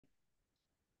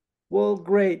Well,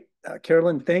 great.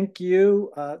 Carolyn, thank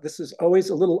you. This is always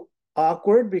a little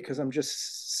awkward because I'm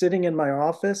just sitting in my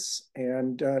office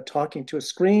and talking to a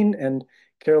screen, and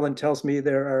Carolyn tells me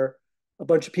there are a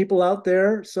bunch of people out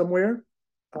there somewhere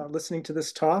listening to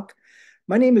this talk.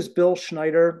 My name is Bill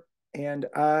Schneider, and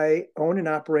I own and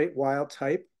operate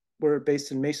Wildtype. We're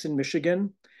based in Mason,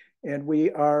 Michigan, and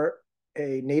we are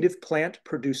a native plant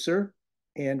producer,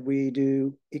 and we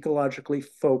do ecologically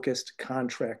focused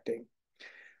contracting.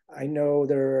 I know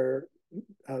there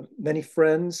are many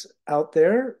friends out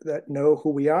there that know who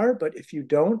we are, but if you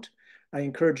don't, I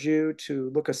encourage you to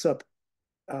look us up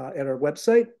at our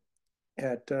website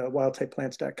at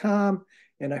wildtypeplants.com,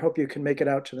 and I hope you can make it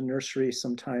out to the nursery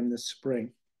sometime this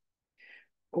spring.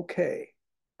 Okay,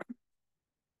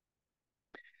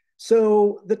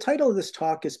 so the title of this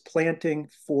talk is Planting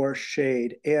for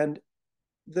Shade, and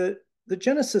the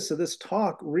genesis of this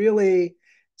talk really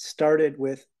started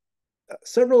with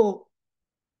several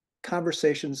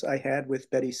conversations I had with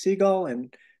Betty Siegel,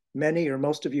 and many or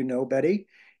most of you know Betty,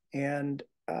 and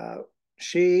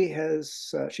she's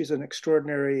an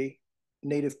extraordinary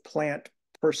native plant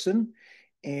person,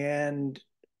 and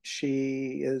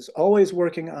she is always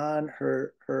working on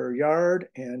her yard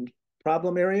and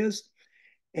problem areas.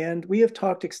 And we have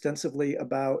talked extensively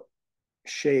about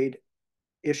shade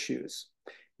issues.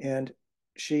 And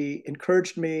she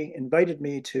encouraged me, invited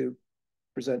me to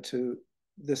present to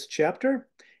this chapter,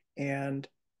 and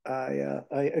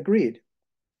I agreed.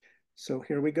 So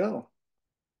here we go.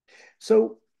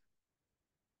 So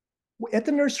at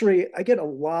the nursery, I get a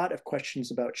lot of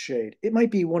questions about shade. It might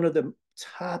be one of the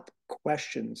top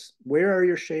questions. Where are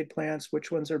your shade plants? Which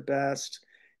ones are best?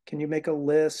 Can you make a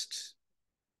list?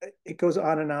 It goes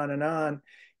on and on and on.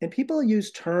 And people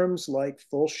use terms like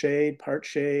full shade, part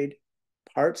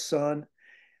sun.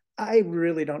 I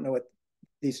really don't know what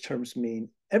these terms mean.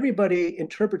 Everybody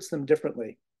interprets them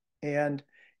differently. And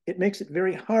it makes it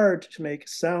very hard to make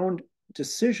sound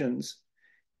decisions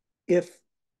if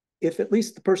if at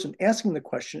least the person asking the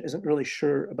question isn't really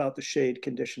sure about the shade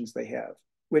conditions they have,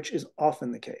 which is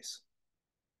often the case.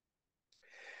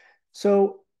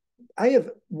 So I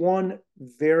have one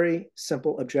very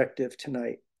simple objective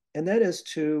tonight, and that is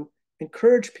to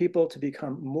encourage people to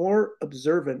become more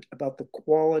observant about the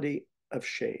quality of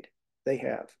shade they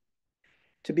have,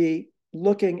 to be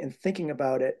looking and thinking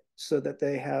about it so that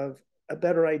they have a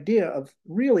better idea of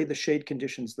really the shade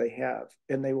conditions they have,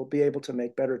 and they will be able to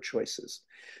make better choices.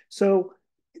 So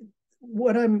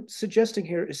what I'm suggesting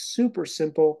here is super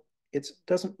simple. It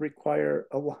doesn't require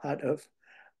a lot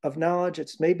of knowledge.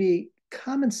 It's maybe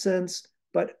common sense,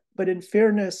 but in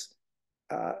fairness,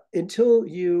 until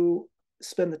you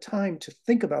spend the time to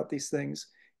think about these things,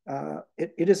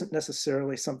 it isn't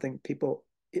necessarily something people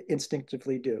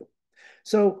instinctively do.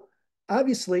 So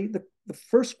obviously, the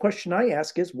first question I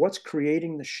ask is, what's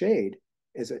creating the shade?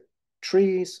 Is it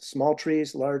trees, small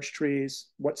trees, large trees?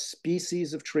 What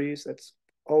species of trees? That's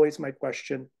always my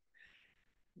question.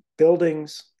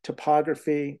 Buildings,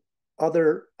 topography,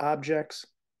 other objects.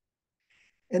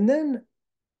 And then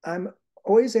I'm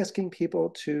always asking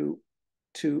people to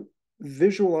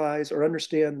visualize or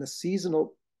understand the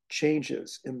seasonal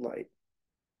changes in light.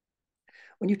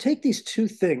 When you take these two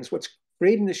things, what's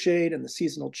creating the shade and the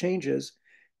seasonal changes,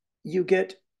 you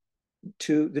get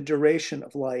to the duration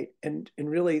of light and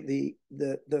really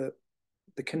the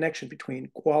connection between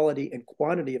quality and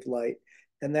quantity of light,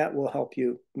 and that will help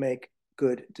you make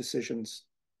good decisions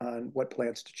on what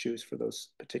plants to choose for those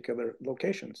particular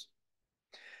locations.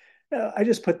 I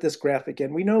just put this graphic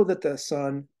in. We know that the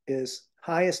sun is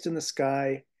highest in the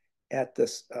sky at the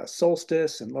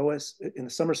solstice and lowest in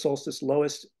the summer solstice,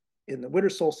 lowest in the winter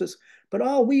solstice. But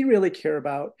all we really care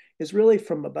about is really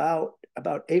from about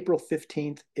April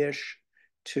 15th ish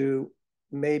to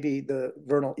maybe the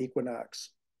vernal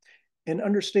equinox. And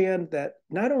understand that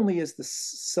not only is the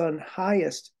sun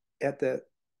highest at the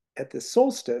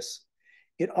solstice,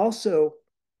 it also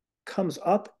comes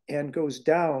up and goes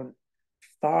down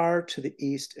far to the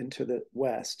east and to the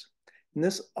west. And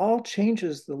this all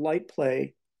changes the light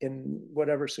play in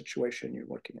whatever situation you're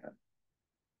looking at.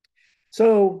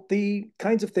 So the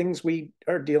kinds of things we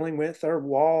are dealing with are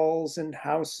walls and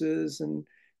houses, and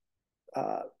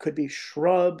could be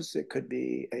shrubs. It could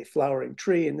be a flowering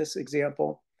tree in this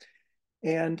example.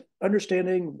 And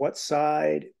understanding what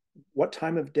side, what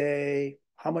time of day,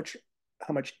 how much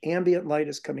ambient light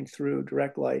is coming through,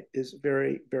 direct light, is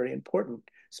very, very important.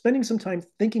 Spending some time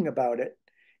thinking about it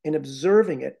and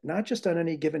observing it, not just on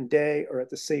any given day or at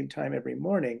the same time every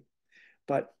morning,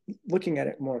 but looking at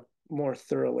it more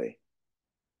thoroughly.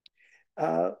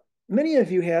 many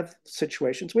of you have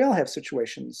situations, we all have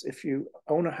situations. If you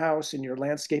own a house and you're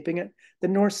landscaping it, the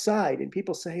north side, and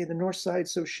people say, hey, the north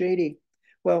side's so shady.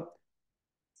 Well,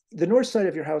 the north side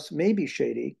of your house may be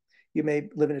shady. You may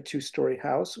live in a two-story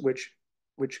house, which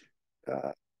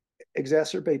uh,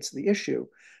 exacerbates the issue.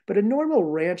 But a normal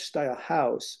ranch style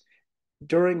house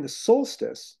during the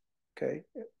solstice, okay,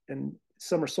 and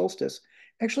summer solstice,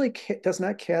 actually does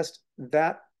not cast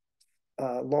that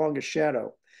long a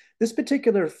shadow. This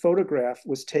particular photograph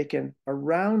was taken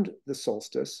around the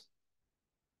solstice.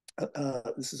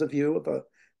 This is a view of a.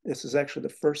 This is actually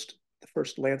the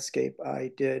first landscape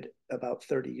I did about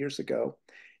 30 years ago,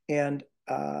 and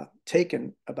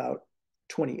taken about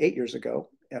 28 years ago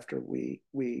after we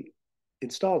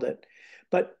installed it.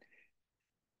 But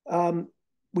um,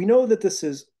 we know that this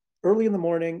is early in the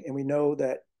morning, and we know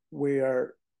that we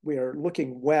are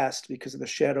looking west because of the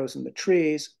shadows in the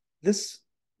trees. This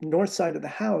north side of the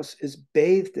house is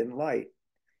bathed in light.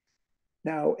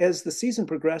 Now, as the season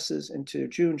progresses into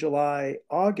June, July,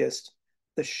 August,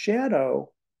 the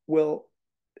shadow will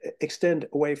extend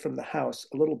away from the house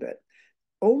a little bit.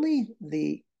 Only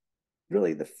the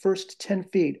really the first 10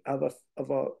 feet of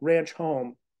a ranch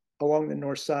home along the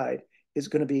north side is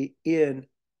going to be in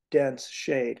dense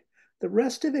shade. The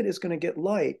rest of it is going to get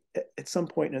light at some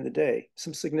point in the day,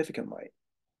 some significant light,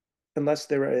 unless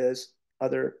there is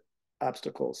other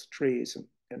obstacles, trees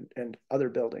and other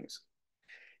buildings.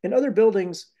 In other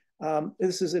buildings,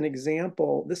 this is an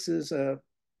example. This is a,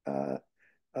 a,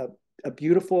 a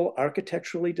beautiful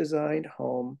architecturally designed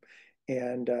home,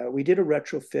 and we did a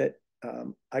retrofit.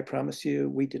 I promise you,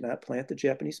 we did not plant the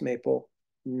Japanese maple.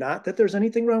 Not that there's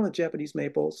anything wrong with Japanese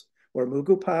maples or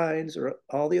mugu pines or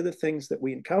all the other things that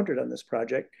we encountered on this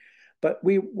project, but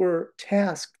we were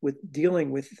tasked with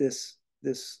dealing with this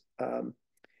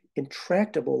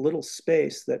intractable little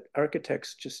space that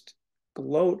architects just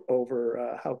gloat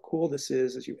over how cool this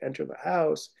is as you enter the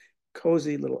house,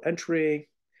 cozy little entry.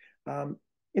 Um,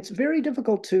 it's very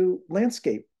difficult to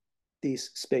landscape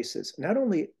these spaces. Not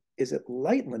only is it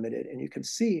light limited, and you can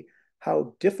see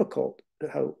how difficult,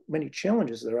 how many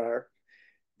challenges there are.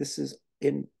 This is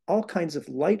in all kinds of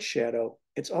light shadow.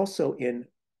 It's also in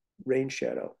rain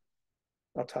shadow.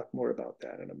 I'll talk more about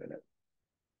that in a minute.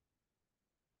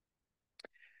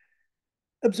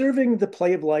 Observing the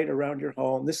play of light around your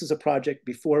home. This is a project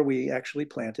before we actually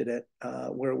planted it,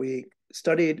 where we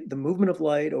studied the movement of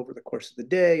light over the course of the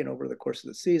day and over the course of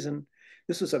the season.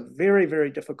 This was a very, very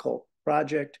difficult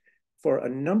project for a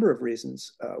number of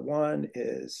reasons. One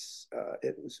is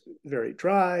it was very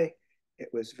dry, it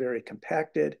was very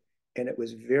compacted, and it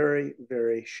was very,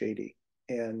 very shady.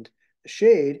 And the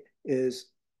shade is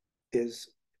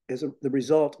the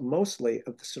result mostly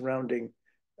of the surrounding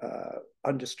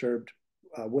undisturbed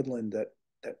woodland that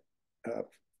uh,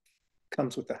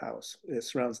 comes with the house, it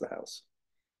surrounds the house.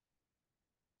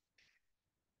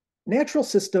 Natural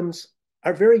systems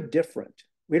are very different.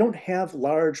 We don't have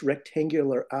large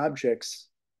rectangular objects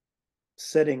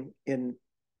setting in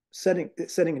setting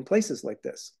in places like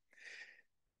this.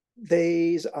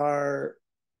 These are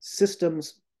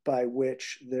systems by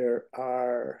which there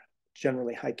are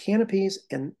generally high canopies.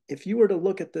 And if you were to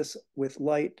look at this with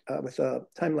light, with a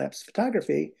time-lapse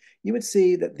photography, you would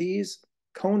see that these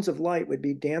cones of light would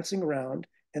be dancing around,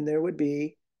 and there would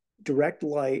be direct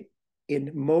light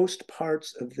in most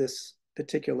parts of this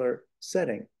particular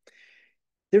setting.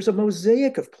 There's a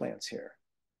mosaic of plants here,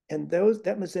 and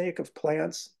that mosaic of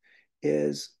plants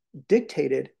is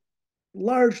dictated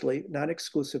largely, not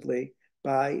exclusively,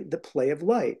 by the play of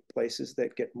light. Places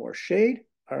that get more shade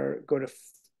are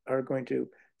going to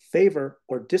favor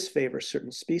or disfavor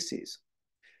certain species.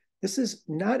 This is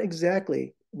not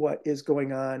exactly what is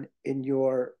going on in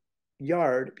your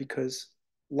yard, because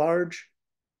large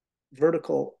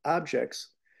vertical objects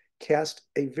cast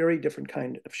a very different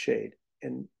kind of shade.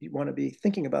 And you want to be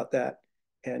thinking about that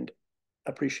and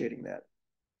appreciating that.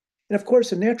 And of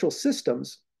course, in natural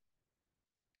systems,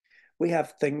 we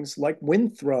have things like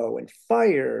wind throw and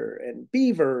fire and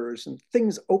beavers and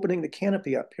things opening the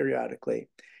canopy up periodically.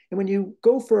 And when you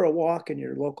go for a walk in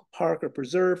your local park or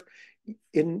preserve,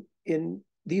 in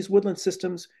these woodland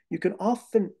systems, you can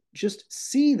often just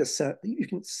see you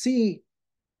can see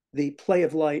the play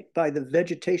of light by the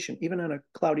vegetation, even on a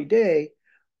cloudy day,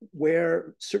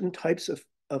 where certain types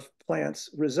of plants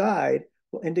reside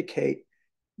will indicate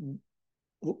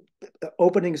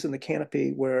openings in the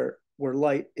canopy where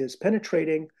light is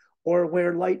penetrating or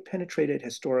where light penetrated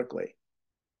historically.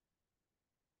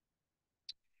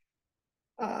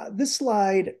 This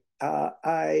slide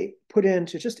I put in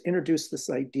to just introduce this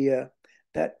idea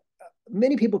that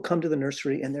many people come to the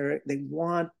nursery and they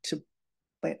want to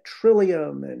plant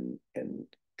trillium and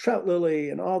trout lily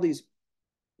and all these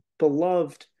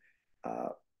beloved uh,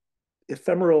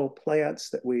 ephemeral plants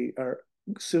that we are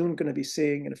soon going to be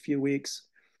seeing in a few weeks.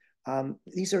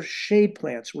 These are shade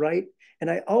plants, right? And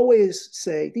I always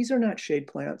say these are not shade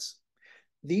plants.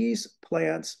 These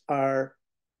plants are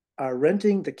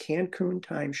renting the Cancun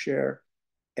timeshare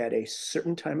at a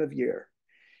certain time of year.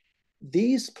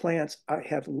 These plants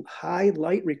have high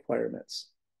light requirements.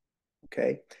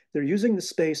 Okay, they're using the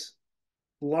space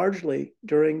largely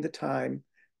during the time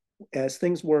as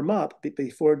things warm up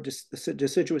before the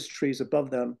deciduous trees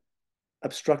above them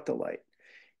obstruct the light.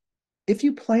 If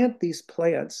you plant these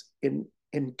plants in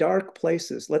dark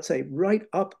places, let's say right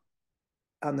up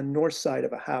on the north side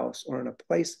of a house or in a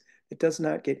place that does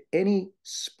not get any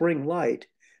spring light,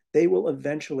 they will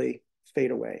eventually fade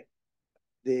away.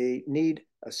 They need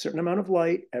a certain amount of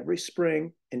light every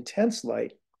spring, intense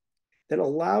light, that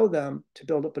allow them to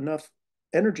build up enough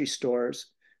energy stores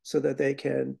so that they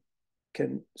can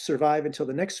survive until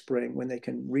the next spring when they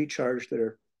can recharge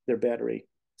their battery,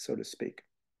 so to speak.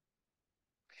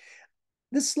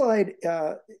 This slide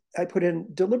I put in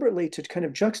deliberately to kind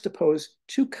of juxtapose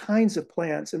two kinds of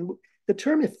plants. And the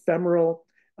term ephemeral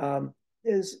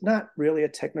is not really a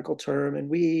technical term, and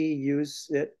we use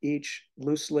it each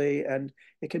loosely, and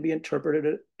it can be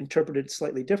interpreted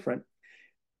slightly different.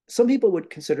 Some people would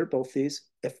consider both these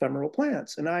ephemeral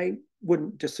plants, and I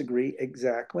wouldn't disagree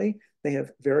exactly. They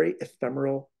have very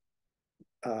ephemeral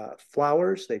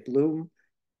flowers. They bloom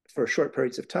for short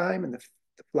periods of time, and the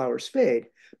flowers fade.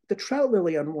 The trout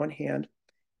lily, on one hand,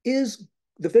 is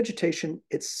the vegetation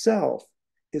itself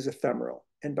is ephemeral.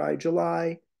 And by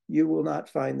July, you will not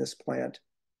find this plant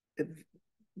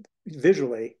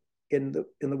visually in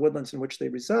the woodlands in which they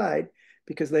reside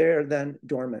because they are then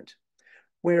dormant.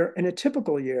 Where in a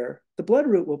typical year, the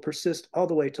bloodroot will persist all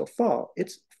the way till fall.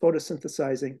 It's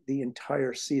photosynthesizing the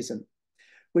entire season,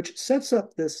 which sets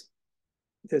up this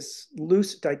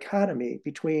loose dichotomy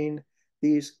between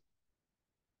these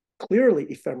clearly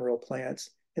ephemeral plants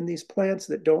and these plants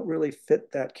that don't really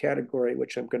fit that category,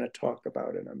 which I'm going to talk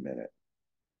about in a minute.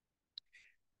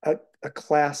 A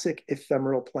classic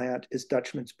ephemeral plant is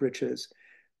Dutchman's breeches.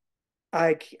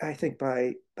 I think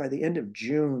by the end of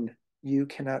June, you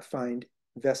cannot find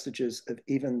vestiges of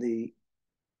even the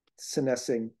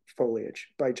senescing foliage.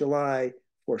 By July,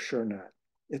 for sure not.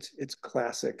 It's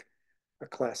a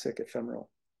classic ephemeral.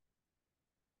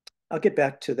 I'll get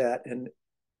back to that and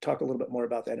talk a little bit more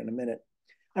about that in a minute.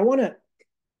 I want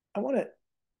to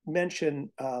mention,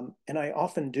 and I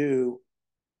often do,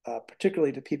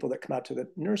 particularly to people that come out to the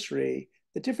nursery,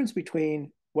 the difference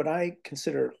between what I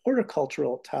consider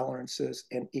horticultural tolerances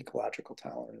and ecological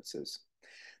tolerances.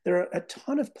 There are a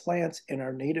ton of plants in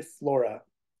our native flora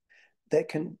that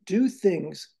can do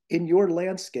things in your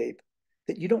landscape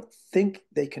that you don't think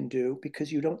they can do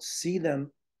because you don't see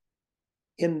them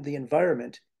in the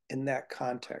environment in that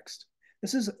context.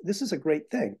 This is a great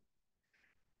thing.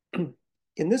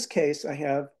 In this case, I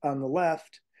have on the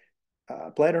left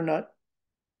bladdernut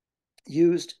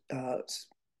used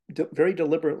very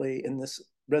deliberately in this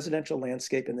residential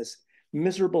landscape in this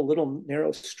miserable little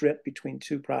narrow strip between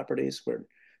two properties where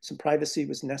some privacy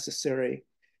was necessary.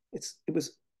 It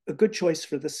was a good choice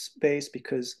for this space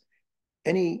because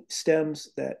any stems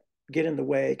that get in the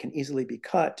way can easily be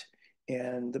cut,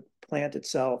 and the plant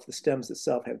itself, the stems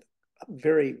itself,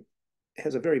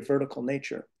 has a very vertical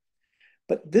nature.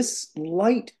 But this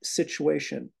light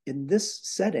situation in this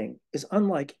setting is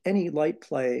unlike any light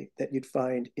play that you'd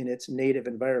find in its native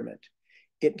environment.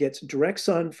 It gets direct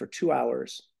sun for 2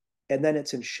 hours, and then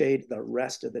it's in shade the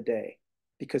rest of the day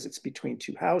because it's between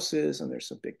two houses and there's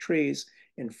some big trees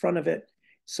in front of it.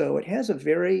 So it has a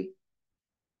very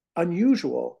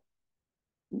unusual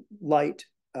light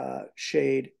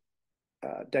shade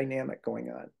dynamic going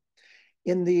on.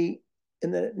 In the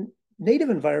native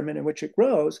environment in which it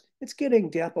grows, it's getting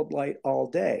dappled light all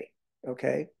day.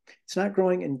 Okay, it's not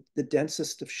growing in the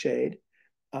densest of shade,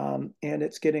 and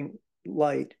it's getting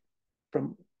light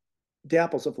from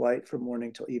dapples of light from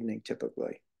morning till evening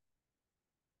typically.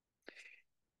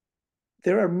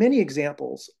 There are many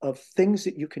examples of things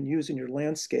that you can use in your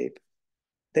landscape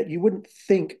that you wouldn't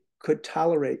think could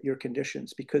tolerate your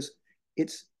conditions because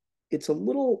it's a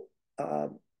little I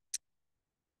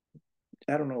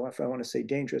don't know if I want to say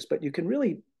dangerous, but you can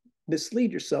really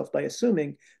mislead yourself by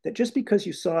assuming that just because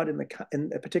you saw it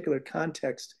in a particular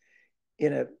context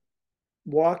in a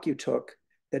walk you took,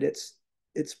 that it's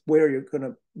where you're going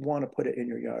to want to put it in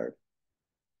your yard.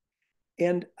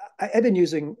 And I've been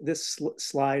using this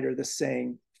slide or this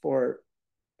saying for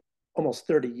almost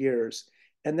 30 years,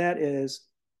 and that is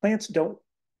plants don't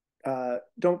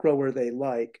don't grow where they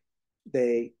like,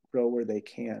 they grow where they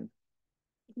can.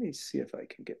 Let me see if I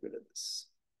can get rid of this.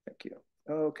 Thank you.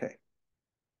 Okay.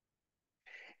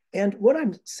 And what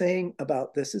I'm saying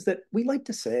about this is that we like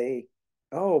to say,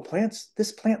 oh,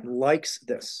 this plant likes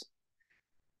this,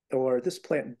 or this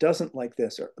plant doesn't like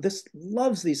this, or this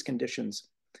loves these conditions.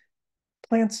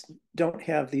 Plants don't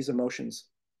have these emotions.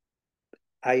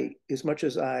 As much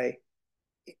as I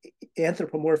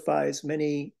anthropomorphize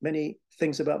many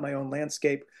things about my own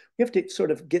landscape, we have to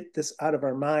sort of get this out of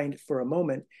our mind for a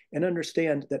moment and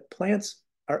understand that plants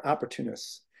are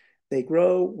opportunists. They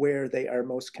grow where they are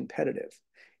most competitive.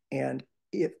 And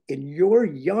if in your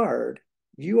yard,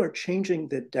 you are changing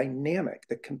the dynamic,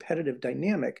 the competitive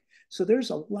dynamic. So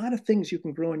there's a lot of things you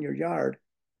can grow in your yard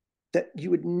that you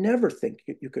would never think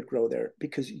you could grow there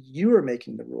because you are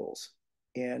making the rules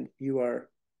and you're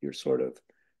sort of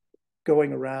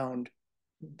going around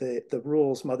the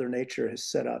rules Mother Nature has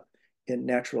set up in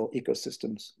natural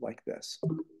ecosystems like this.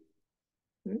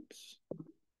 Oops,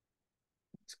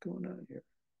 what's going on here?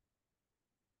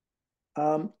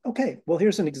 Okay, well,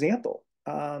 here's an example.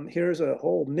 Here's a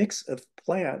whole mix of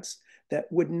plants that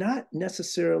would not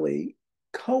necessarily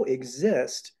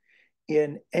coexist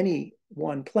in any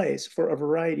one place for a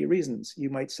variety of reasons. You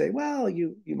might say, well,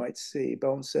 you might see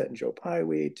boneset and Joe Pye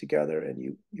weed together, and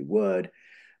you would,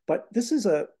 but this is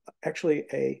actually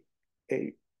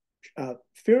a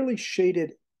fairly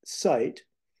shaded site.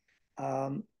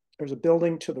 There's a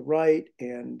building to the right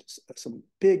and some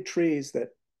big trees that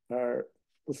are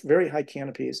with very high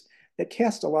canopies that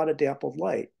cast a lot of dappled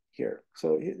light here.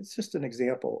 So it's just an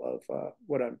example of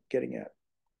what I'm getting at.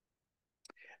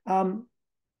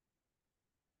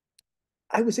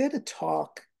 I was at a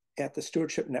talk at the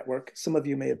Stewardship Network. Some of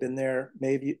you may have been there.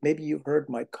 Maybe you heard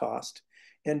Mike Cost,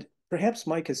 and perhaps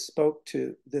Mike has spoke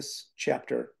to this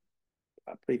chapter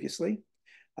previously.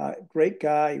 Great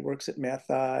guy. He works at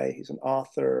Mathi. He's an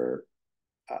author,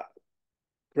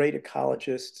 great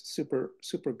ecologist,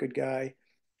 super good guy.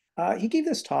 He gave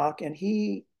this talk, and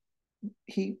he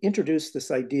introduced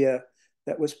this idea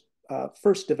that was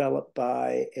first developed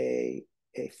by a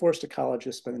forest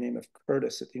ecologist by the name of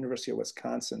Curtis at the University of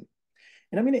Wisconsin.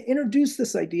 And I'm going to introduce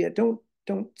this idea. Don't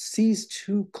seize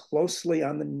too closely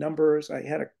on the numbers. I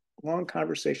had a long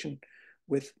conversation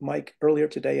with Mike earlier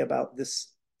today about this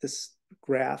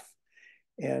graph.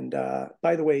 And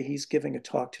by the way, he's giving a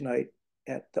talk tonight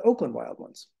at the Oakland Wild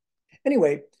Ones.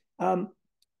 Anyway,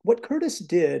 what Curtis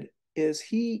did is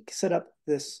he set up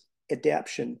this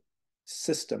adaption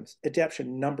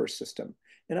number system.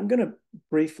 And I'm going to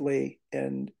briefly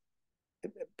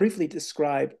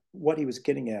describe what he was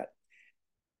getting at.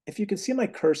 If you can see my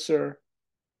cursor,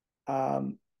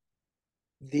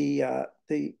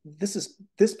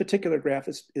 this particular graph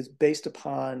is based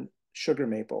upon sugar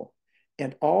maple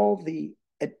and all the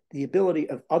ability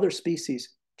of other species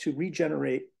to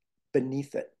regenerate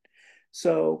beneath it.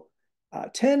 So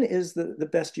 10 is the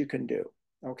best you can do,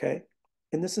 okay?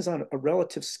 And this is on a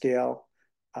relative scale.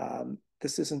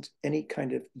 This isn't any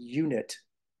kind of unit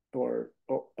or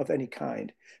of any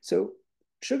kind. So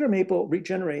sugar maple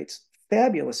regenerates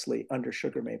fabulously under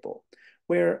sugar maple,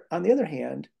 where on the other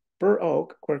hand, bur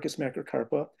oak, Quercus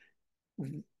macrocarpa,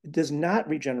 does not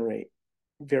regenerate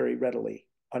very readily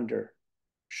under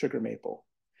sugar maple.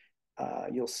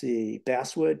 You'll see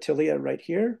basswood, Tilia right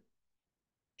here,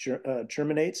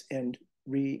 germinates and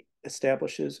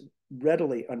reestablishes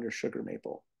readily under sugar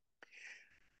maple.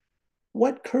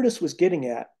 What Curtis was getting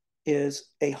at is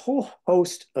a whole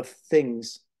host of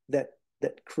things that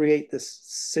create this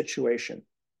situation,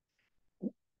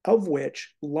 of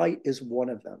which light is one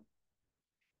of them.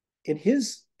 In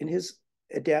his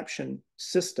adaptation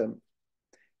system,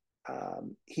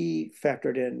 he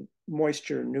factored in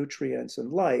moisture, nutrients,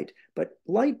 and light, but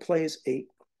light plays a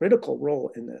critical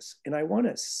role in this. And I want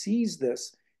to seize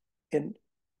this and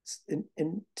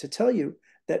to tell you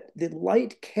that the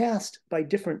light cast by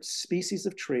different species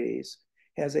of trees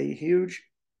has a huge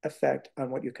effect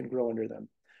on what you can grow under them.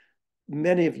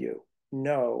 Many of you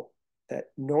know that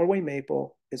Norway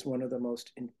maple is one of the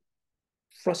most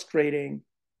frustrating,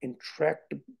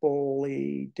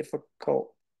 intractably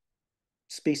difficult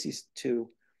species to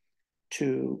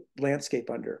landscape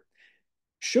under.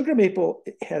 Sugar maple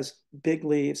has big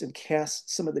leaves and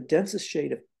casts some of the densest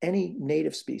shade of any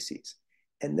native species.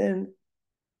 And then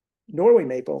Norway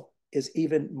maple is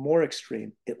even more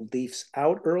extreme. It leaves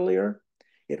out earlier.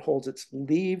 It holds its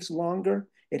leaves longer.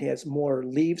 It has more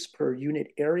leaves per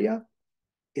unit area.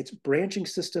 Its branching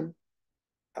system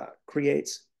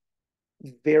creates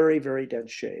very, very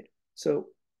dense shade. So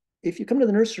if you come to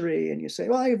the nursery and you say,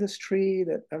 well, I have this tree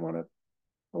that I want to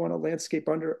landscape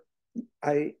under,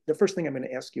 the first thing I'm going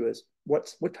to ask you is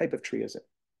what type of tree is it?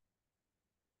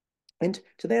 And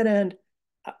to that end,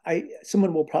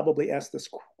 someone will probably ask this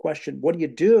question: what do you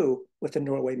do with the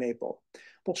Norway maple?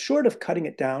 Well, short of cutting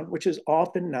it down, which is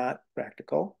often not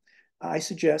practical, I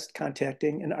suggest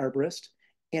contacting an arborist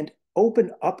and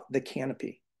open up the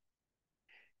canopy.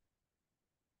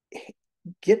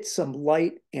 Get some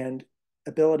light and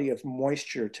ability of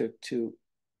moisture to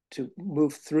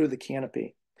move through the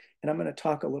canopy. And I'm going to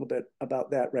talk a little bit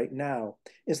about that right now,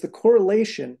 is the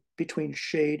correlation between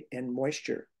shade and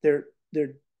moisture. They're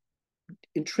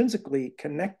intrinsically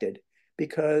connected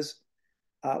because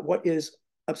what is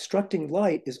obstructing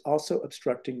light is also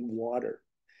obstructing water.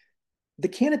 The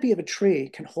canopy of a tree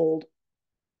can hold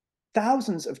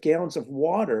thousands of gallons of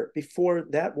water before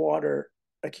that water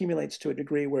accumulates to a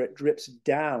degree where it drips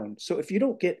down. So if you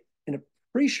don't get an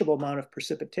appreciable amount of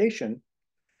precipitation,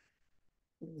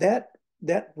 that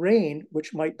rain,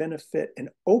 which might benefit an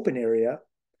open area,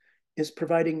 is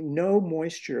providing no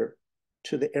moisture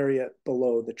to the area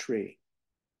below the tree.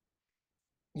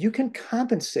 You can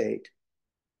compensate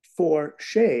for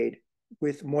shade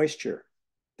with moisture.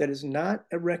 That is not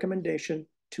a recommendation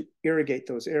to irrigate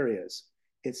those areas.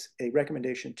 It's a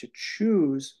recommendation to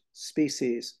choose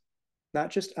species, not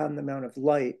just on the amount of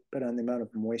light, but on the amount of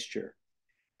moisture.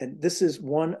 And this is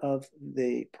one of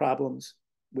the problems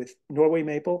with Norway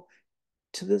maple.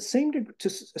 To a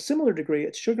similar degree,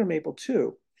 it's sugar maple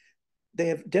too. They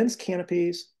have dense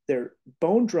canopies, they're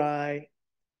bone dry.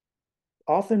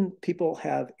 Often people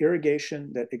have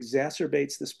irrigation that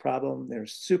exacerbates this problem.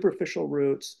 There's superficial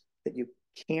roots that you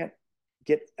can't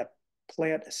get a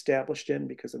plant established in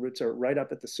because the roots are right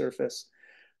up at the surface.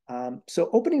 So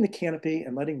opening the canopy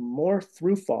and letting more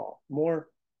throughfall, more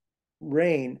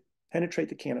rain penetrate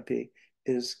the canopy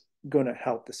is going to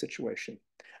help the situation.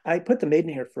 I put the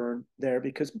maidenhair fern there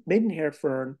because maidenhair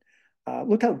fern,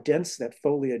 look how dense that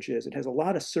foliage is. It has a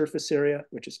lot of surface area,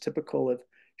 which is typical of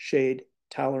shade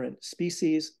tolerant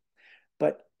species,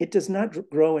 but it does not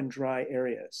grow in dry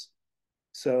areas.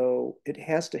 So it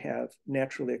has to have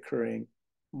naturally occurring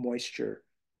moisture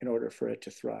in order for it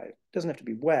to thrive. It doesn't have to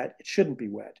be wet. It shouldn't be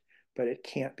wet, but it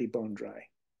can't be bone dry.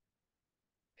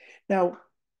 Now,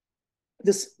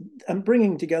 I'm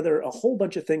bringing together a whole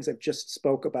bunch of things I've just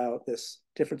spoke about, this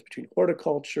difference between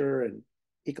horticulture and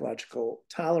ecological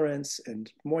tolerance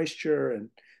and moisture and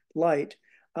light.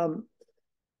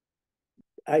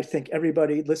 I think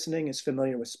everybody listening is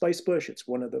familiar with spicebush. It's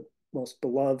one of the most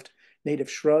beloved native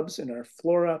shrubs in our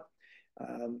flora.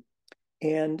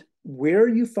 And where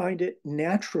you find it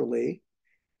naturally,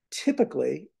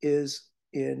 typically, is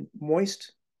in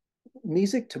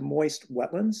mesic to moist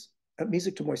wetlands,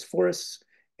 mesic to moist forests,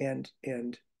 and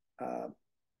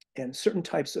certain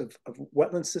types of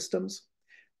wetland systems.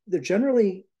 They're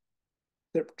generally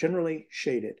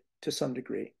shaded to some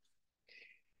degree.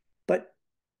 But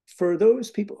for those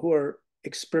people who are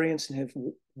experienced and have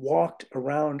walked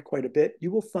around quite a bit,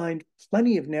 you will find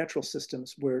plenty of natural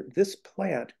systems where this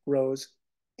plant grows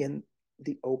in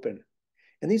the open.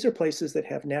 And these are places that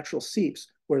have natural seeps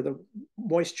where the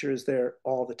moisture is there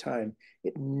all the time.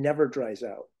 It never dries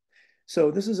out.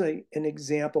 So this is an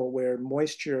example where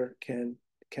moisture can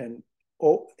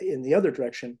in the other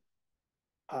direction,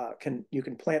 you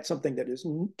can plant something that is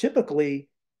typically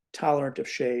tolerant of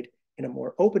shade in a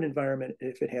more open environment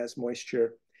if it has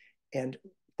moisture, and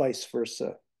vice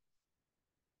versa,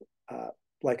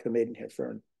 like the maidenhair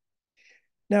fern.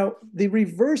 Now, the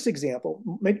reverse example,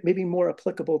 maybe more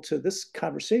applicable to this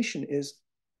conversation, is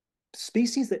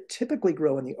species that typically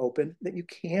grow in the open that you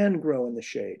can grow in the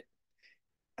shade.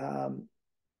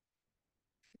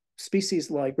 Species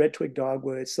like red twig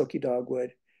dogwood, silky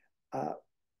dogwood,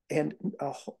 and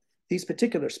these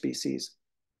particular species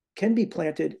can be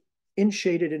planted in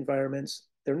shaded environments.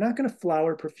 They're not going to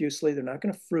flower profusely. They're not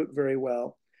going to fruit very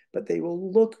well, but they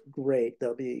will look great.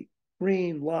 They'll be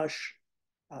green, lush,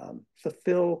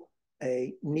 fulfill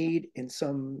a need in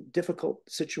some difficult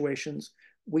situations.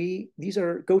 These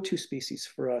are go-to species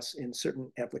for us in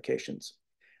certain applications.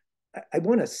 I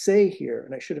want to say here,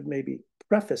 and I should have maybe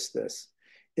prefaced this,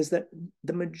 is that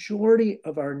the majority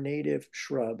of our native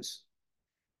shrubs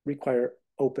require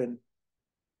open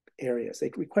areas.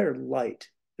 They require light.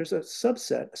 There's a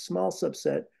small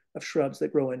subset of shrubs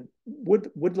that grow in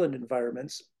woodland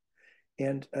environments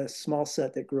and a small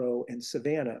set that grow in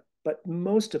savanna. But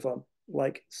most of them,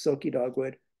 like silky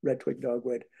dogwood, red twig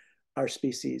dogwood, are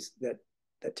species that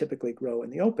typically grow in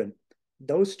the open.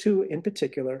 Those two in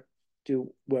particular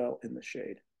do well in the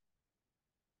shade.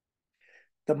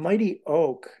 The mighty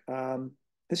oak,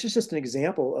 this is just an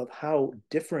example of how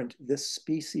different this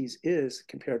species is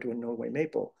compared to a Norway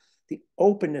maple. the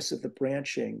openness of the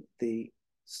branching, the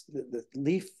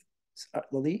leaf,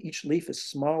 each leaf is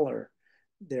smaller.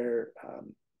 They're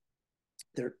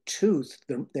they're toothed.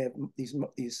 They have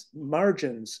these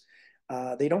margins.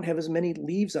 They don't have as many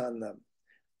leaves on them,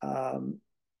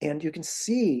 and you can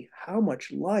see how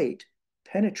much light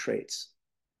penetrates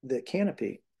the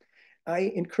canopy.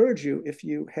 I encourage you, if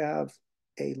you have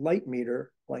a light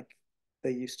meter like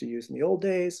they used to use in the old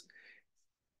days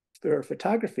for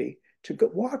photography, to go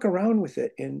walk around with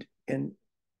it and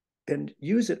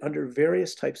use it under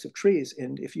various types of trees.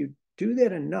 And if you do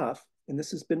that enough, and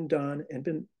this has been done and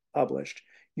been published,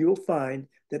 you will find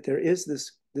that there is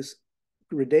this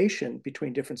gradation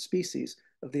between different species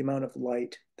of the amount of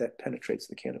light that penetrates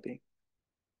the canopy.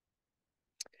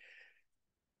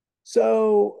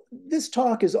 So this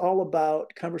talk is all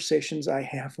about conversations I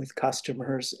have with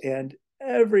customers, and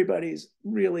everybody's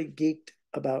really geeked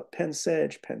about pen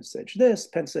sedge this,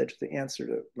 pen sedge the answer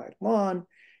to my lawn.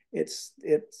 It's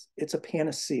a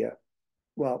panacea.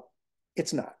 Well,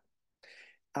 it's not.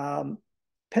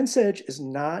 Pen sedge is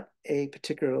not a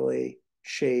particularly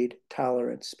shade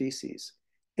tolerant species.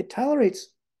 It tolerates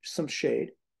some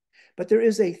shade, but there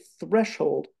is a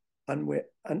threshold at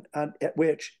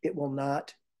which it will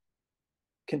not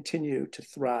continue to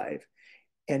thrive.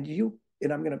 And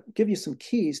I'm going to give you some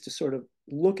keys to sort of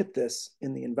look at this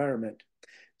in the environment.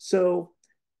 So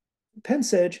pen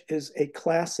sedge is a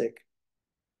classic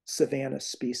savanna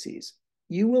species.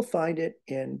 You will find it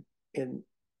in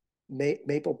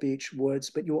Maple Beach woods,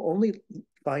 but you will only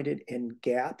find it in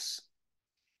gaps.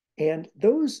 And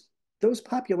those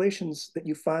populations that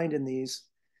you find in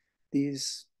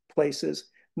these places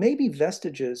may be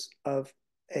vestiges of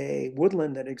a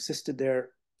woodland that existed there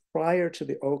prior to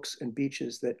the oaks and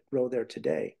beeches that grow there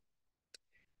today.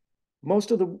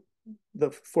 Most of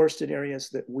the forested areas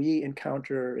that we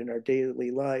encounter in our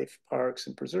daily life, parks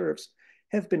and preserves,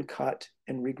 have been cut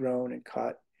and regrown and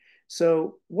cut.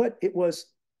 So what it was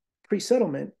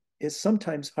pre-settlement is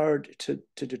sometimes hard to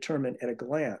determine at a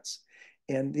glance.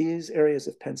 And these areas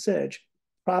of pen sedge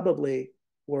probably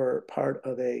were part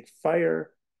of a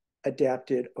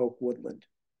fire-adapted oak woodland.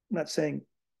 I'm not saying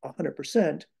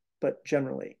 100%, but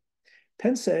generally.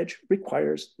 Pen sedge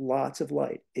requires lots of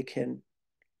light. It can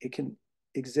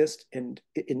exist in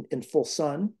full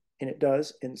sun, and it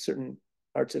does in certain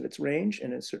parts of its range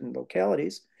and in certain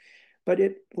localities, but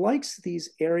it likes these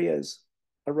areas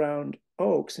around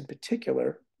oaks in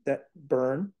particular that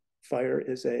burn. Fire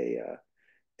is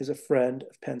a friend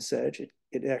of pen sedge.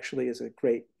 It actually is a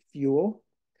great fuel,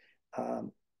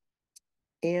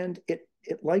 and it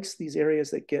likes these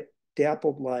areas that get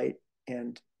dappled light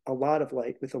and a lot of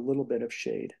light with a little bit of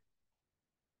shade.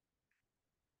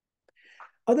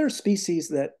 Other species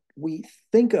that we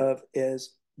think of as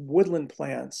woodland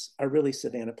plants are really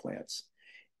savanna plants.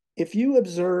 If you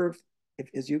observe,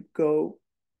 as you go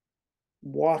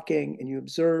walking and you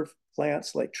observe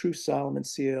plants like true Solomon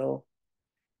seal,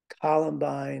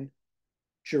 columbine,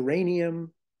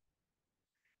 geranium,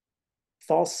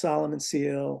 false Solomon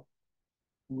seal,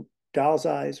 doll's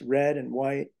eyes, red and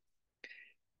white,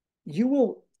 you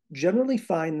will generally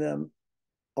find them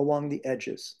along the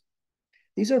edges.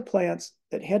 These are plants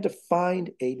that had to find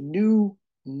a new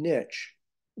niche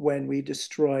when we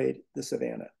destroyed the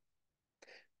savanna.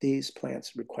 These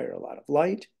plants require a lot of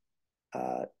light.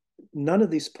 None of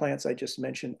these plants I just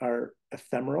mentioned are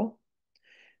ephemeral.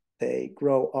 They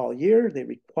grow all year. They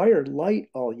require light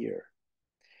all year.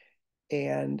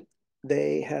 And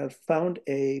they have found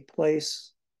a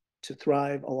place to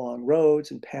thrive along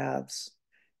roads and paths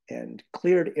and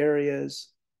cleared areas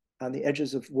on the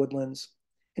edges of woodlands.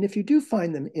 And if you do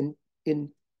find them in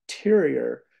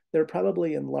interior, they're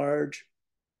probably in large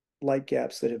light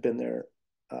gaps that have been there,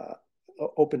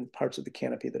 open parts of the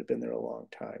canopy that have been there a long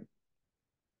time.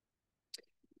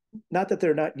 Not that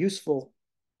they're not useful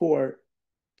for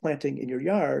planting in your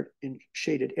yard in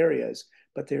shaded areas,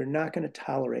 but they're not going to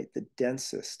tolerate the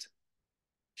densest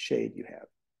shade you have.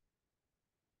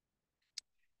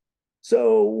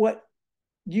 So what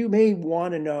you may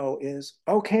want to know is,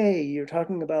 okay, you're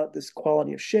talking about this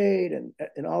quality of shade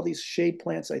and all these shade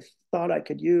plants I thought I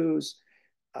could use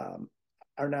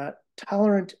are not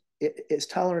tolerant, as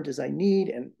tolerant as I need.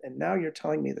 And now you're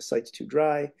telling me the site's too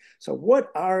dry. So what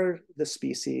are the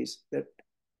species that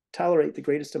tolerate the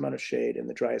greatest amount of shade in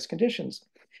the driest conditions?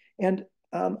 And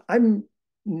I'm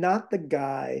not the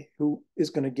guy who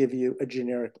is going to give you a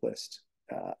generic list.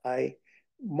 I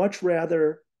much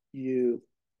rather you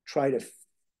try to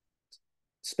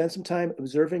spend some time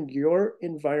observing your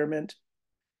environment,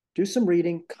 do some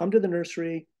reading, come to the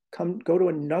nursery, go to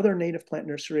another native plant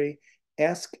nursery,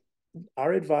 ask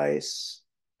our advice,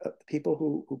 people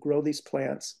who grow these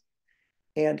plants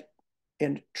and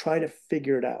and try to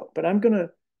figure it out. But I'm gonna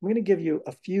give you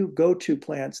a few go-to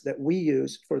plants that we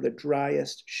use for the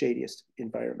driest, shadiest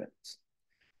environments.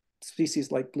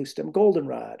 Species like blue stem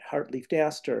goldenrod, heartleaf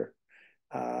aster,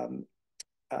 um,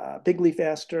 big leaf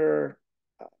aster,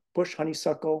 bush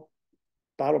honeysuckle,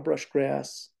 bottlebrush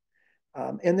grass,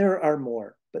 and there are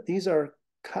more. But these are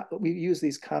we use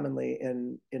these commonly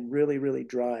in really really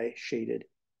dry shaded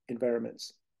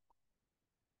environments.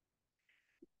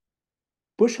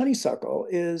 Bush honeysuckle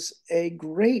is a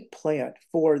great plant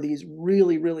for these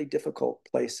really, really difficult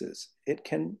places. It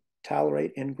can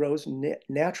tolerate and grows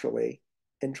naturally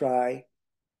in dry,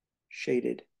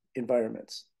 shaded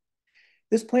environments.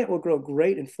 This plant will grow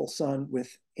great in full sun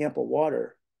with ample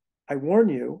water. I warn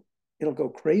you, it'll go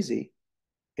crazy.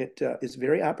 It is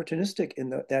very opportunistic in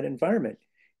that environment.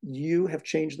 You have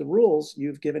changed the rules.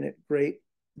 You've given it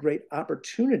great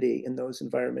opportunity in those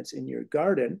environments in your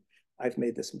garden. I've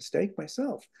made this mistake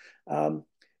myself,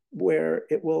 where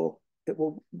it will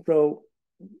grow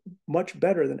much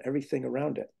better than everything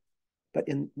around it. But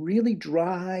in really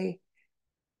dry,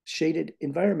 shaded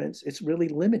environments, it's really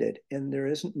limited, and there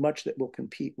isn't much that will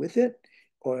compete with it.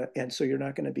 And so you're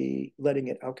not going to be letting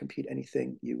it outcompete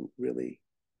anything you really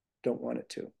don't want it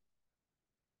to.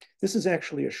 This is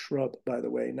actually a shrub, by the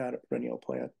way, not a perennial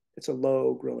plant. It's a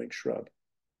low growing shrub.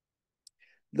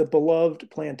 The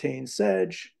beloved plantain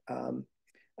sedge.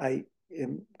 I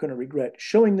am going to regret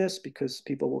showing this because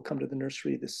people will come to the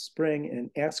nursery this spring and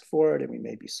ask for it, and we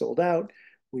may be sold out.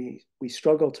 We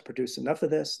struggle to produce enough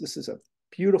of this. This is a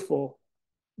beautiful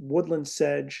woodland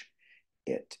sedge.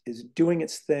 It is doing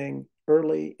its thing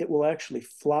early. It will actually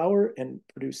flower and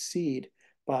produce seed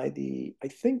by I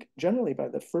think generally by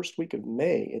the first week of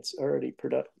May, it's already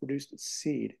produced its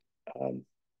seed. Um,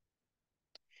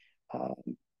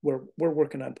 um, we're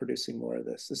working on producing more of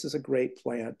this. This is a great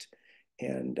plant,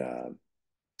 and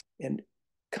and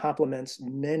complements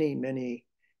many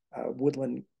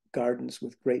woodland gardens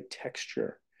with great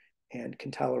texture, and can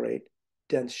tolerate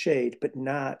dense shade, but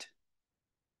not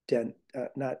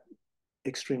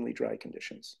extremely dry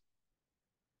conditions.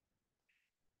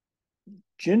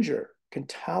 Ginger can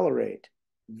tolerate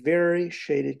very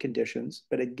shaded conditions,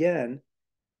 but again,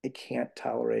 it can't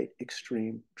tolerate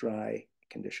extreme dry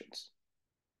conditions.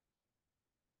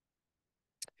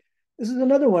 This is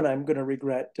another one I'm going to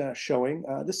regret showing.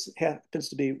 This happens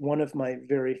to be one of my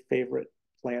very favorite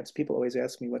plants. People always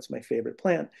ask me what's my favorite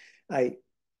plant. I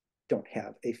don't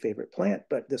have a favorite plant,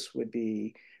 but this would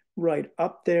be right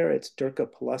up there. It's Dirca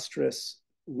palustris,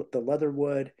 the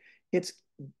leatherwood. It's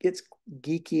it's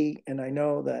geeky, and I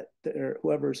know that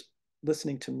whoever's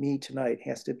listening to me tonight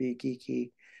has to be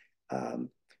geeky. Um,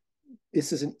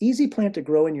 this is an easy plant to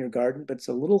grow in your garden, but it's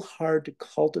a little hard to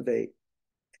cultivate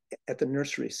at the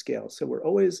nursery scale. So we're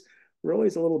always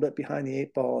a little bit behind the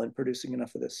eight ball in producing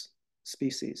enough of this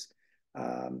species.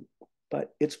 Um,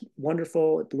 but it's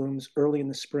wonderful. It blooms early in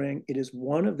the spring. It is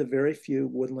one of the very few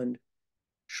woodland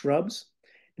shrubs.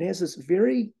 And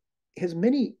it has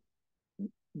many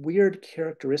weird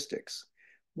characteristics.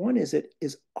 One is it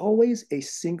is always a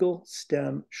single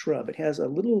stem shrub. It has a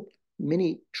little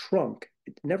mini trunk.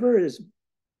 It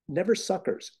never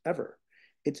suckers ever.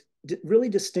 It's really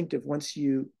distinctive once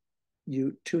you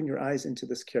tune your eyes into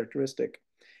this characteristic.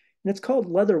 And it's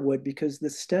called leatherwood because the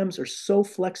stems are so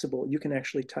flexible, you can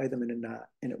actually tie them in a knot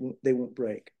and they won't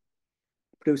break.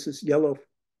 It produces yellow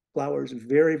flowers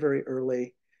very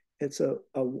early. It's a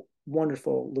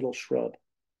wonderful little shrub.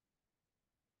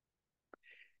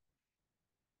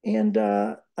 And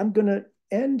I'm going to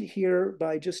end here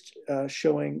by just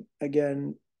showing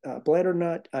again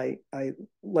bladdernut. I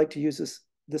like to use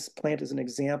this plant as an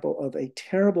example of a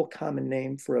terrible common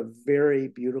name for a very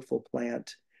beautiful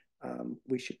plant.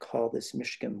 We should call this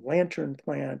Michigan lantern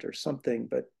plant or something,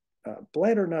 but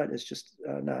bladdernut is just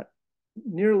not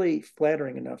nearly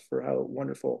flattering enough for how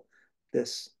wonderful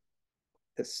this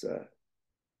this uh,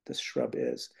 this shrub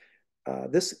is.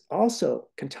 This also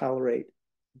can tolerate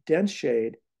dense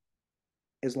shade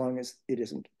as long as it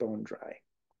isn't bone dry.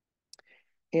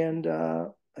 And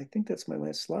I think that's my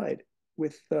last slide.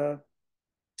 With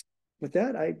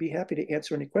that, I'd be happy to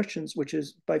answer any questions, which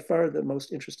is by far the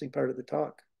most interesting part of the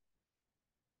talk.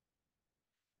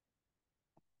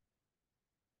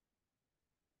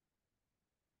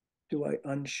 Do I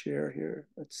unshare here?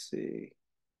 Let's see.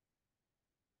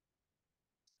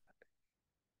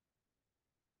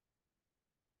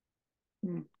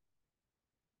 Hmm.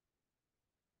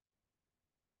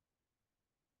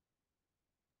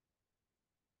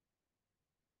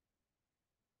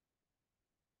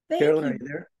 Thank Carolyn, are you. you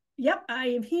there? Yep, I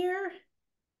am here.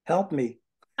 Help me.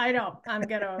 I know. I'm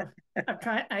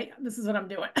trying. This is what I'm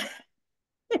doing.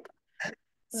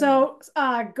 So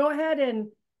go ahead and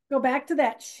go back to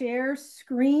that share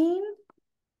screen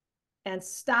and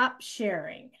stop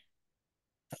sharing.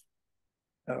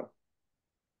 Oh,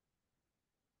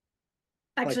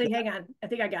 like Actually, that. hang on. I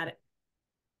think I got it.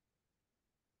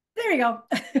 There you go.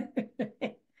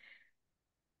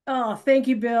 Oh, thank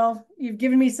you, Bill. You've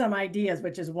given me some ideas,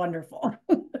 which is wonderful.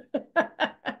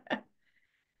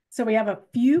 So we have a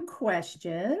few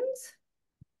questions.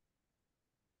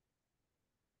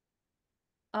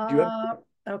 Do you want,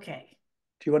 Okay.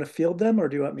 do you want to field them or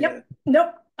do you want me Yep. to?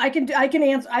 Nope. I can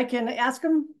answer. I can ask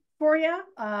them for you.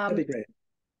 That'd be great.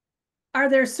 Are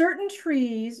there certain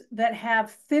trees that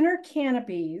have thinner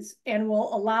canopies and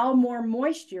will allow more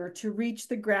moisture to reach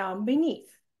the ground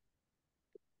beneath?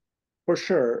 For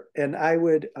sure. And I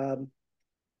would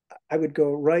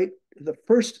go right. The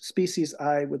first species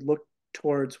I would look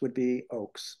towards would be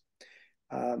oaks.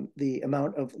 The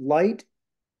amount of light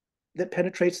that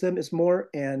penetrates them is more,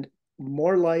 and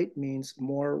more light means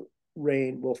more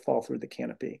rain will fall through the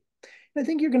canopy. And I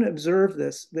think you're going to observe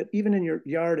this, that even in your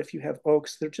yard, if you have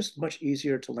oaks, they're just much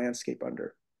easier to landscape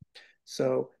under.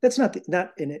 So that's not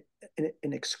an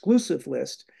exclusive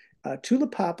list.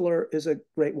 Tulip poplar is a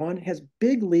great one. It has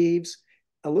big leaves,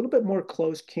 a little bit more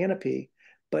closed canopy,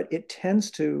 but the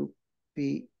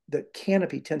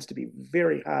canopy tends to be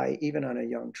very high, even on a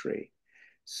young tree.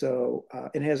 So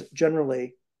it has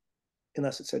generally,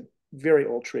 unless it's a very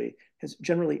old tree, has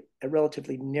generally a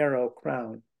relatively narrow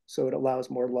crown, so it allows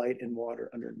more light and water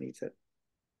underneath it.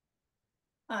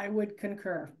 I would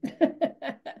concur.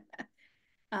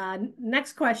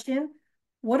 Next question.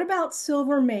 What about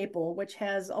silver maple, which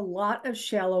has a lot of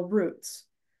shallow roots?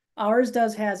 Ours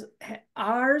does have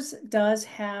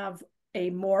a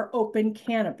more open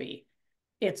canopy.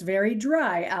 It's very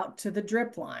dry out to the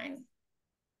drip line.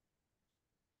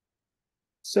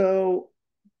 So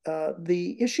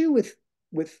the issue with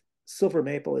silver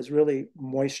maple is really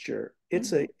moisture.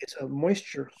 Mm-hmm. It's a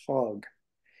moisture hog,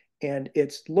 and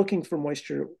it's looking for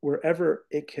moisture wherever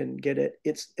it can get it.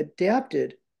 It's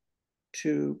adapted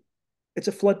to. It's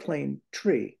a floodplain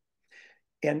tree,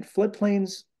 and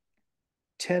floodplains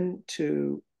tend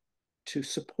to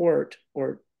support,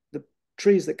 or the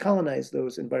trees that colonize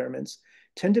those environments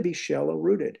tend to be shallow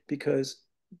rooted because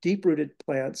deep rooted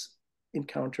plants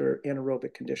encounter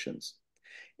anaerobic conditions.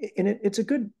 And it's a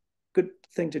good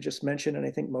thing to just mention, and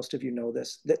I think most of you know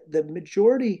this, that the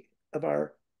majority of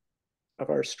our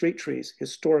street trees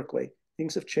historically,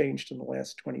 things have changed in the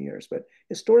last 20 years, but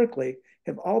historically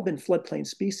have all been floodplain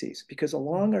species because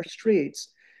along our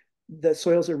streets, the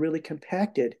soils are really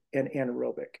compacted and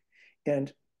anaerobic.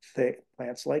 And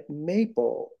plants like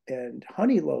maple and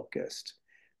honey locust,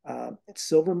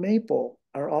 silver maple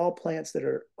are all plants that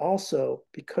are also,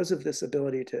 because of this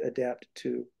ability to adapt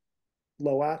to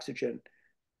low oxygen,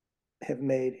 have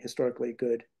made historically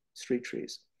good street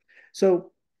trees.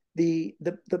 So the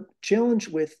challenge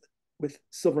with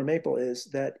silver maple is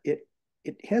that it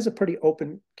has a pretty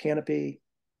open canopy.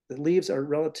 The leaves are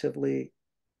relative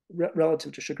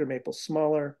to sugar maple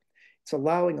smaller. It's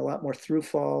allowing a lot more through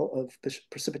fall of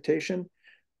precipitation,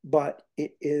 but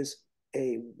it is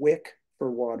a wick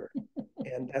for water.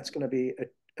 And that's going to be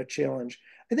a challenge.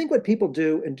 I think what people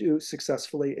do and do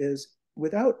successfully is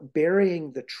without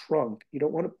burying the trunk, you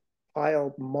don't want to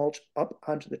pile mulch up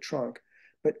onto the trunk,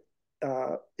 but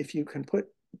if you can put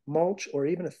mulch or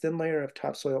even a thin layer of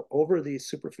topsoil over these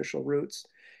superficial roots,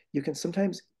 you can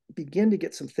sometimes begin to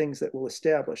get some things that will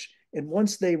establish. And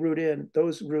once they root in,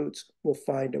 those roots will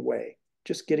find a way.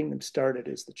 Just getting them started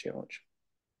is the challenge.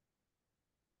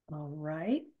 All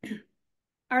right.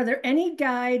 Are there any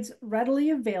guides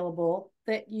readily available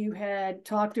that you had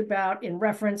talked about in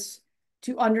reference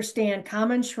to understand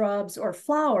common shrubs or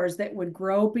flowers that would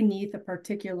grow beneath a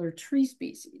particular tree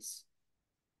species?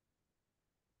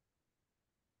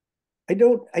 I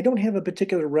don't have a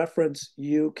particular reference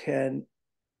you can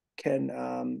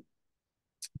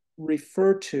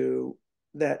refer to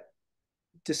that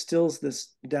distills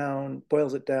this down,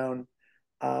 boils it down.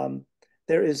 Um,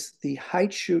 there is the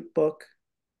Height Shoot book.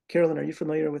 Carolyn, are you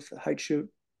familiar with the Height Shoot?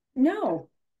 No.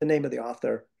 The name of the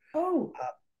author, Oh, uh,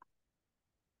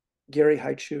 Gary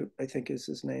Height, I think is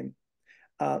his name.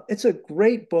 It's a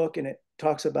great book, and it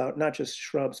talks about not just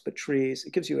shrubs but trees.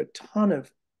 It gives you a ton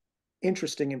of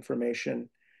interesting information.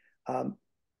 Um,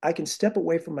 I can step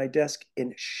away from my desk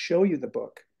and show you the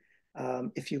book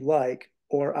if you like,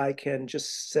 or I can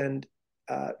just send,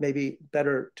 maybe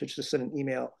better to just send an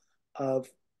email of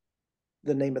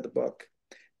the name of the book.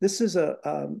 This is uh,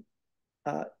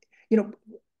 you know,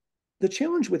 the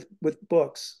challenge with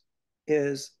books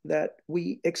is that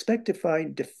we expect to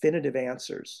find definitive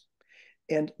answers,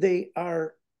 and they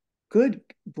are good,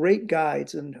 great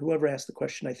guides. And whoever asked the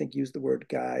question, I think, used the word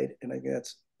guide, and I think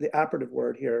that's the operative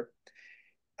word here.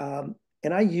 And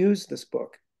I use this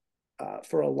book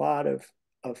for a lot of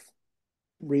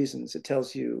reasons. It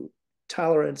tells you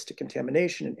tolerance to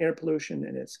contamination and air pollution,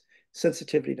 and its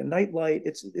sensitivity to night light.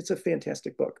 It's a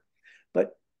fantastic book,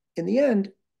 but in the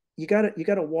end, you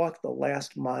gotta walk the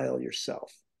last mile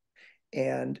yourself.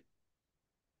 And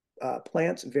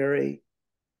plants vary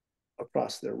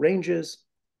across their ranges,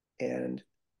 and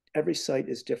every site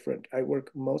is different. I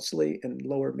work mostly in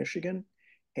lower Michigan,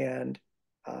 and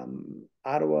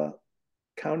Ottawa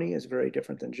County is very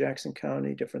different than Jackson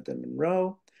County, different than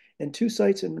Monroe. And two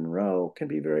sites in Monroe can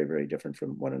be very, very different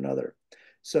from one another.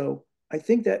 So I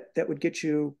think that would get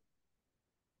you,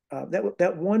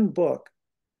 that one book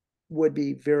would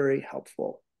be very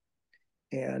helpful.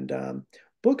 And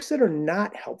books that are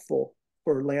not helpful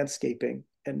for landscaping,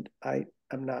 and I'm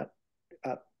not,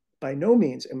 uh, by no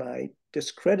means am I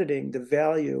discrediting the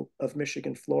value of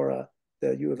Michigan Flora,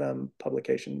 the U of M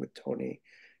publication with Tony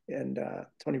and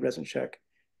Tony Rezenchek,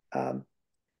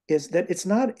 is that it's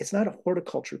not a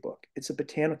horticulture book. It's a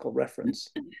botanical reference,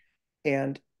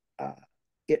 and uh,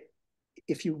 it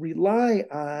if you rely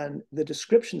on the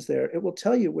descriptions there, it will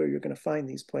tell you where you're going to find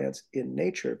these plants in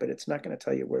nature, but it's not going to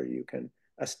tell you where you can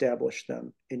establish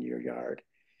them in your yard.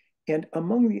 And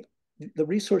among the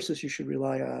resources you should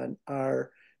rely on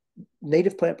are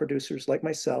native plant producers like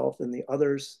myself and the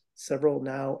others, several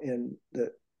now in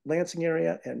the Lansing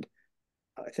area, and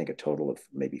I think a total of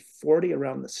maybe 40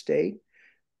 around the state,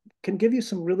 can give you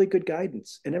some really good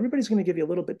guidance. And everybody's going to give you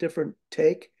a little bit different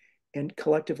take. And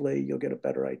collectively, you'll get a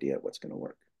better idea of what's going to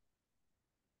work.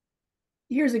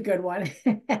 Here's a good one.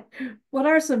 What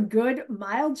are some good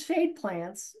mild shade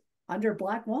plants under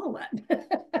black walnut?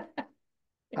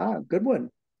 Good one.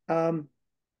 Um,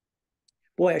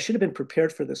 Boy, I should have been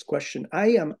prepared for this question.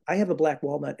 I have a black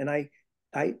walnut, and I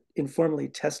informally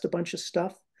test a bunch of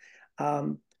stuff.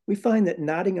 We find that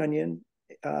nodding onion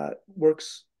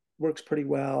works pretty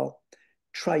well.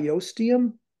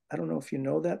 Triosteum, I don't know if you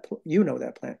know that you know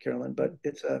that plant, Carolyn, but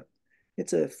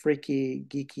it's a freaky,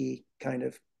 geeky kind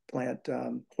of plant.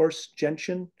 Horse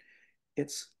gentian,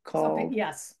 it's Something, called.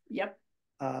 yes. Yep.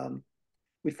 Um,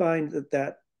 we find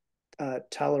that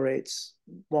tolerates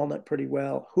walnut pretty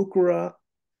well. Heuchera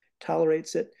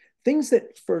tolerates it. Things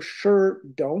that for sure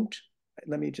don't.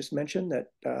 Let me just mention that,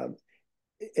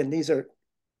 and these are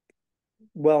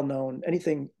well known.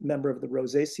 Anything member of the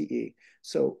Rosaceae.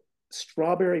 So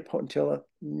strawberry potentilla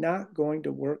not going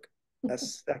to work a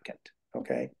second.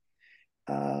 Okay.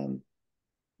 Of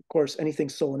course, anything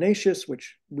solanaceous,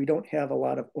 which we don't have a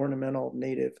lot of ornamental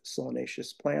native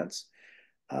solanaceous plants.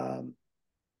 Um,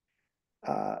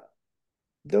 uh,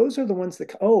 those are the ones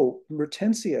that, oh,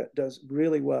 Mertensia does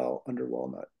really well under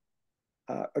walnut.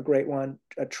 A great one,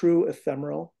 a true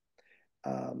ephemeral.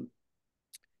 Um,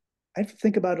 I have to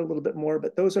think about it a little bit more,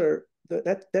 but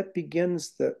that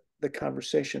begins the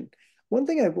conversation. One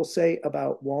thing I will say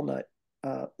about walnut,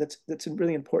 that's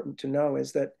really important to know,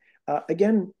 is that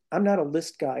again, I'm not a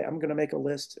list guy. I'm going to make a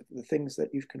list of the things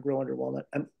that you can grow under walnut.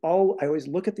 I always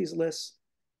look at these lists.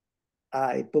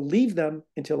 I believe them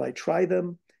until I try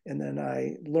them, and then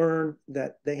I learn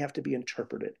that they have to be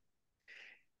interpreted.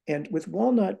 And with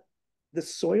walnut, the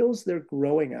soils they're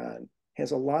growing on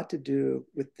has a lot to do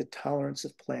with the tolerance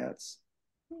of plants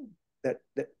that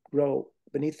grow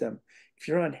beneath them. If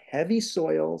you're on heavy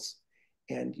soils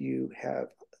and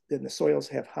then the soils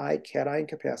have high cation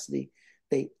capacity,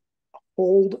 they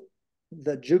hold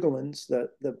the juglans,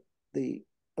 the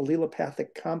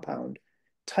allelopathic compound,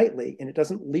 tightly, and it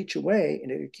doesn't leach away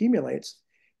and it accumulates.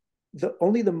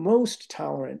 Only the most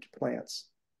tolerant plants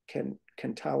can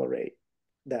tolerate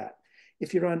that.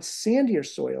 If you're on sandier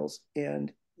soils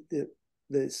and the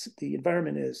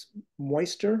environment is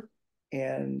moister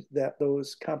and that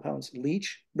those compounds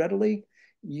leach readily,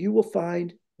 you will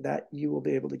find that you will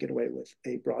be able to get away with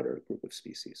a broader group of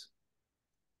species.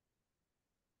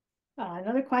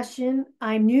 Another question.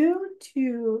 I'm new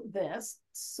to this.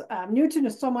 I'm new to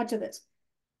so much of this.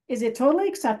 Is it totally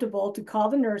acceptable to call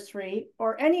the nursery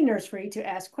or any nursery to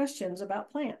ask questions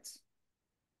about plants?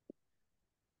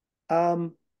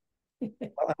 Well,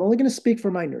 I'm only going to speak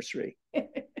for my nursery.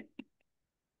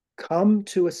 Come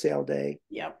to a sale day.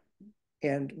 Yep.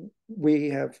 And we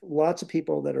have lots of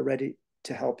people that are ready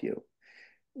to help you.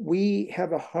 We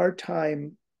have a hard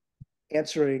time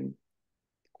answering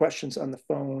questions on the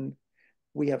phone.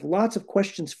 We have lots of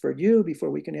questions for you before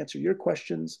we can answer your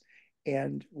questions.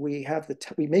 And we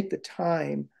make the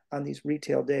time on these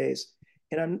retail days.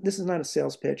 And this is not a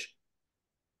sales pitch.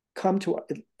 come to,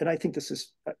 and I think this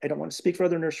is, I don't want to speak for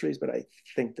other nurseries, but I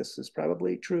think this is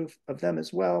probably true of them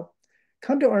as well.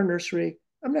 Come to our nursery.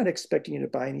 I'm not expecting you to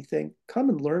buy anything. Come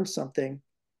and learn something.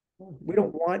 We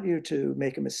don't want you to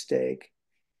make a mistake,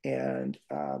 and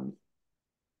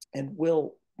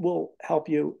we'll help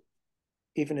you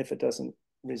even if it doesn't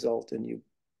result in you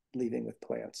leaving with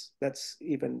plants. It's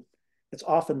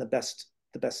often the best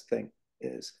thing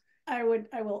is. I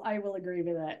will agree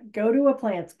with that. Go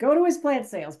to his plant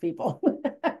sales people.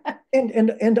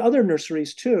 And other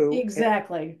nurseries too.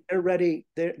 Exactly. They're ready.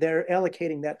 They're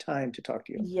allocating that time to talk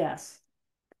to you. Yes.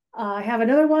 I have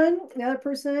another one, another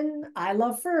person. I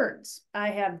love ferns. I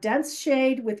have dense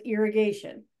shade with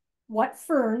irrigation. What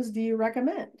ferns do you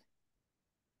recommend?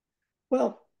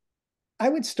 Well, I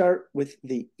would start with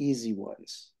the easy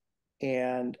ones,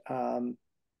 and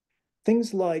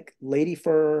things like lady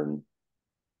fern.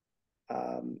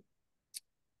 Um,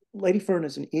 Lady fern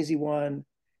is an easy one.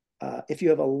 If you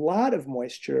have a lot of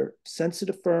moisture,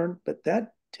 sensitive fern, but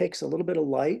that takes a little bit of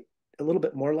light, a little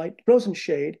bit more light, grows in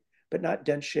shade, but not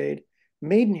dense shade.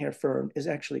 Maidenhair fern is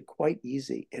actually quite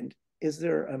easy. And is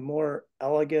there a more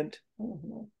elegant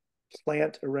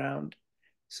plant around?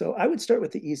 So I would start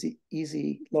with the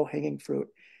easy, low-hanging fruit.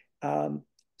 Um,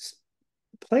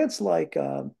 Plants like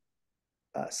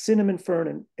cinnamon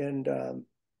fern and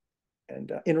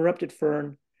interrupted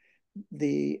fern,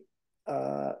 the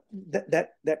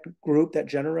that group, that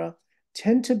genera,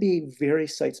 tend to be very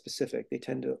site specific. They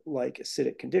tend to like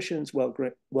acidic conditions, well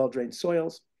drained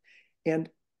soils, and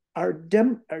our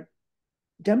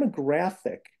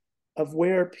demographic of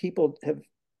where people have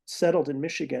settled in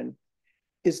Michigan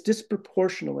is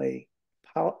disproportionately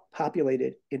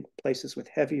populated in places with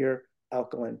heavier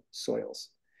alkaline soils.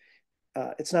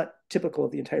 It's not typical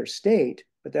of the entire state,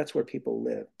 but that's where people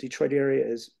live. Detroit area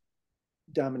is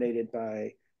dominated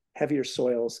by heavier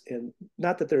soils, and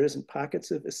not that there isn't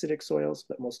pockets of acidic soils,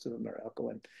 but most of them are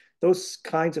alkaline. Those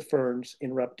kinds of ferns,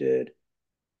 interrupted,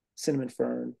 cinnamon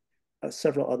fern,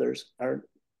 several others, are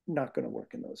not going to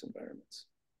work in those environments.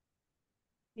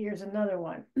 Here's another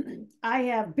one. I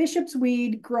have bishop's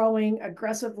weed growing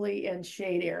aggressively in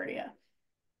shade area.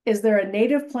 Is there a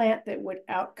native plant that would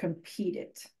outcompete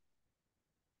it?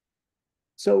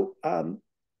 So uh,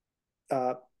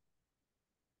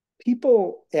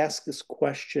 people ask this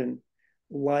question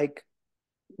like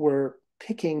we're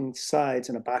picking sides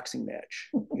in a boxing match.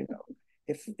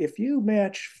 If you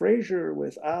match Frazier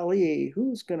with Ali,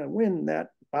 who's going to win that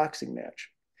boxing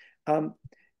match? Um,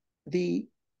 the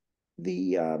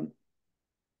the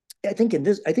I think in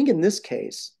this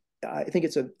case, I think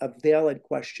it's a valid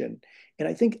question, and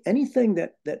I think anything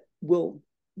that will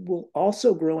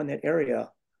also grow in that area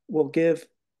will give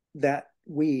that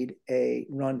weed a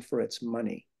run for its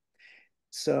money.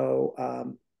 So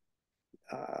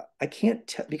I can't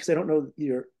tell because I don't know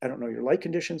your light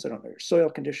conditions, I don't know your soil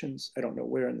conditions, I don't know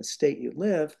where in the state you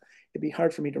live. It'd be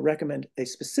hard for me to recommend a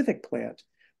specific plant,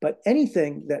 but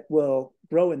anything that will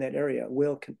grow in that area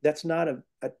will. That's not a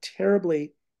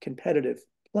terribly competitive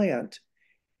plant.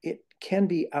 It can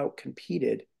be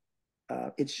outcompeted.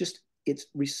 It's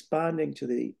responding to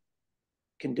the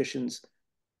conditions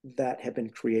that have been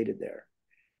created there,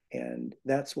 and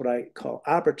that's what I call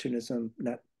opportunism,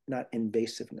 not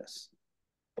invasiveness.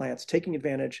 Plants taking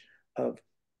advantage of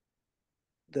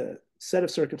the set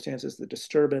of circumstances, the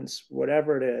disturbance,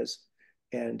 whatever it is,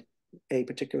 and a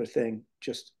particular thing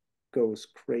just goes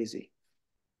crazy.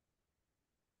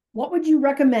 What would you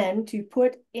recommend to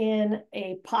put in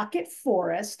a pocket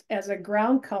forest as a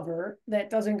ground cover that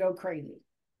doesn't go crazy?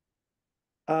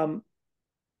 Um,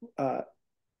 uh,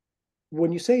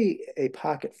 when you say a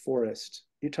pocket forest,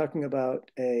 you're talking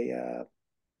about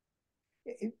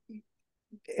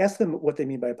ask them what they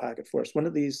mean by a pocket forest. One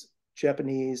of these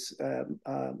Japanese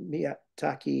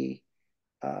Miyataki.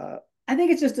 I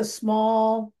think it's just a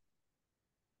small,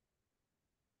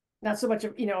 not so much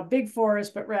of, a big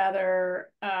forest, but rather,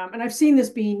 and I've seen this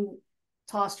being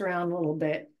tossed around a little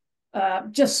bit,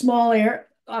 just a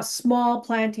small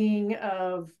planting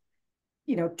of,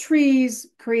 trees,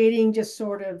 creating just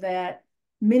sort of that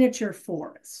miniature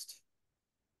forest.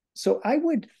 So I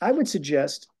would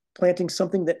suggest planting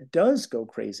something that does go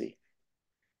crazy.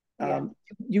 Yeah.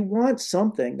 You want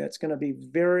something that's going to be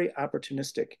very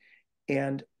opportunistic,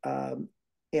 and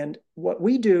what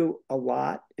we do a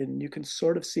lot, and you can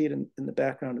sort of see it in the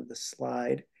background of the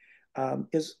slide,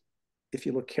 is if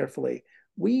you look carefully,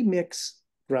 we mix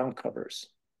ground covers,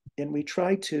 and we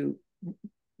try to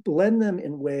blend them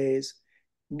in ways,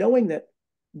 knowing that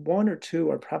one or two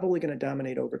are probably going to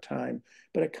dominate over time.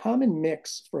 But a common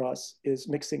mix for us is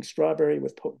mixing strawberry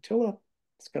with potentilla,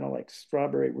 It's kind of like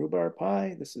strawberry rhubarb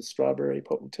pie. This is strawberry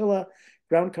potentilla,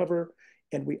 ground cover.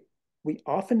 And we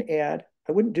often add,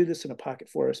 I wouldn't do this in a pocket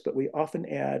forest, but we often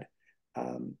add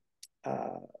um,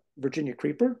 uh, Virginia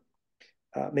creeper.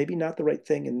 Maybe not the right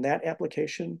thing in that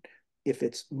application. If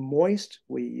it's moist,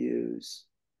 we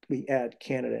add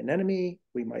Canada anemone.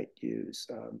 We might use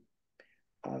um,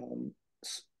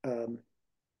 um,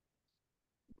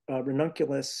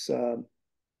 ranunculus.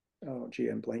 Oh, gee,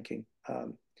 I'm blanking.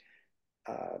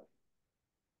 Uh,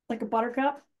 Like a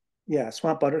buttercup? yeah,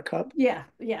 swamp buttercup. Yeah,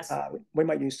 yes. We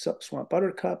might use swamp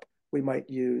buttercup. We might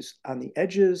use on the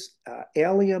edges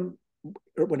allium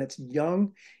when it's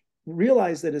young.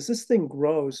 Realize that as this thing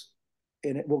grows,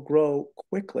 and it will grow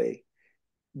quickly,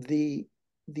 the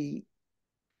the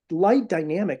light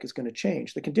dynamic is going to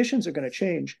change. The conditions are going to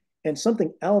change, and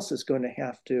something else is going to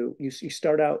have to. You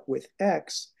start out with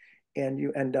X, and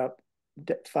you end up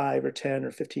 5 or 10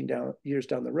 or 15 years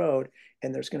down the road,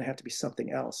 and there's going to have to be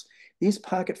something else. These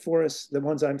pocket forests, the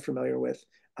ones I'm familiar with,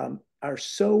 are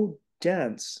so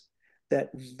dense that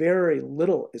very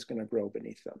little is going to grow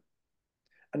beneath them.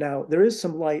 Now, there is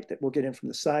some light that will get in from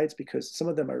the sides because some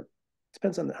of them are,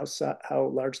 depends on how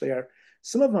large they are.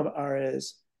 Some of them are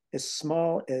as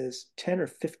small as 10 or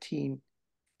 15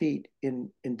 feet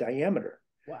in diameter.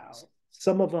 Wow.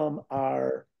 Some of them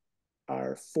are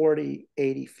 40,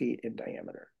 80 feet in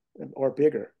diameter or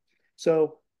bigger.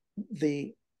 So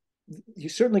the you're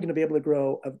certainly going to be able to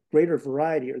grow a greater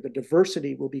variety, or the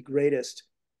diversity will be greatest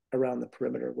around the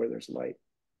perimeter where there's light.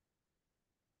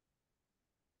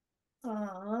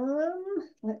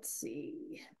 Let's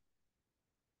see.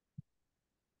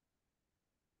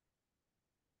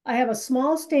 I have a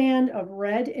small stand of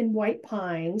red and white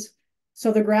pines.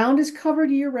 So the ground is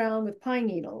covered year round with pine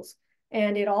needles,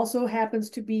 and it also happens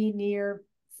to be near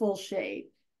full shade.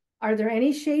 Are there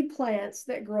any shade plants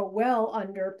that grow well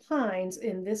under pines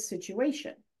in this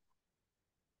situation?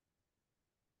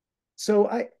 So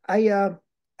I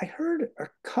heard a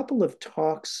couple of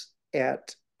talks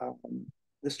at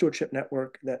the Stewardship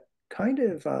Network that kind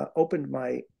of opened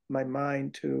my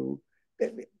mind to,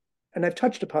 and I've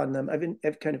touched upon them.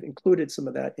 I've kind of included some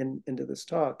of that into this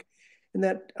talk, and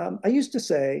that I used to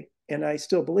say, and I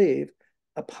still believe,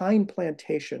 a pine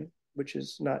plantation, which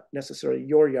is not necessarily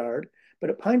your yard, but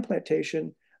a pine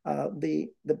plantation, the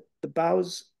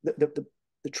boughs,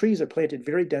 the trees are planted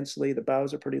very densely. The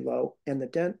boughs are pretty low, and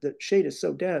the shade is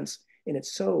so dense and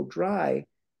it's so dry.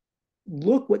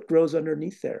 Look what grows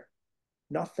underneath there.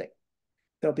 Nothing.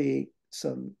 There'll be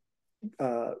some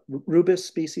rubus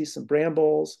species, some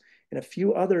brambles, and a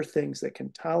few other things that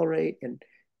can tolerate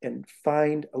and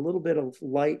find a little bit of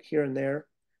light here and there,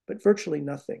 but virtually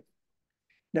nothing.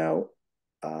 Now,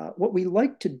 what we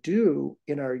like to do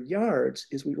in our yards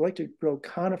is we like to grow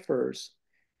conifers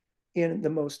in the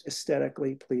most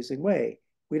aesthetically pleasing way.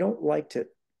 We don't like to,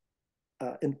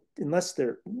 unless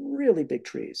they're really big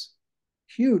trees,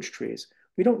 huge trees,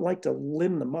 we don't like to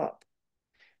limb them up.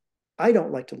 I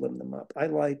don't like to limb them up. I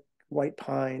like white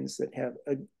pines that have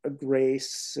a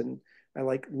grace, and I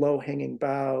like low hanging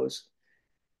boughs.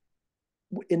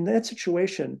 In that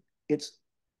situation, it's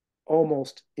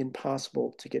almost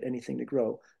impossible to get anything to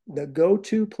grow. The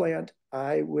go-to plant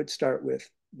I would start with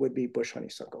would be bush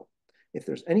honeysuckle. If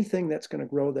there's anything that's going to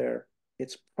grow there,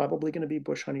 it's probably going to be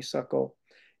bush honeysuckle.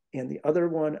 And the other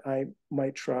one I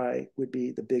might try would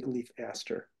be the big leaf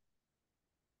aster.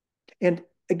 And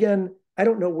again, I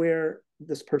don't know where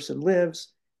this person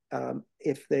lives.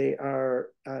 If they are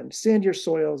on sandier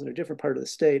soils in a different part of the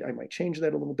state, I might change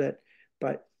that a little bit.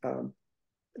 But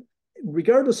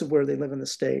regardless of where they live in the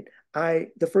state,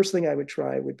 the first thing I would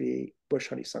try would be bush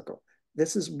honeysuckle.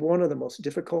 This is one of the most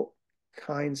difficult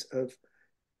kinds of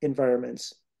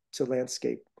environments to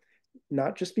landscape,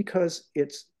 not just because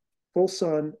it's full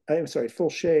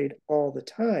shade all the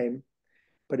time,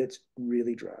 but it's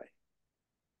really dry.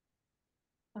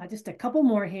 Just a couple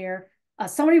more here.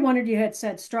 Somebody wondered, you had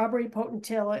said strawberry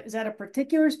potentilla. Is that a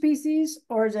particular species,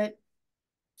 or is it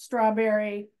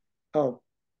strawberry Oh,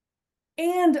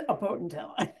 and a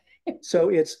potentilla? so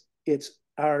it's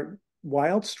our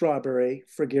wild strawberry,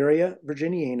 Fragaria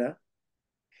virginiana,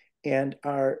 and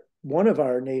our one of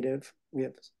our native, we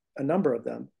have a number of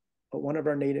them, but one of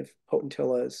our native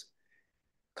potentillas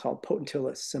called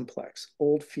Potentilla simplex,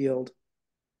 old field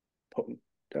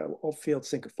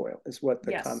cinquefoil is what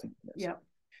the Yes. common is. Yeah.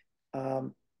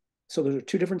 Um, so those are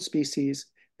two different species.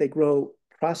 They grow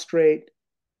prostrate.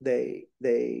 They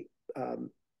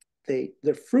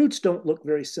their fruits don't look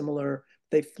very similar.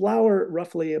 They flower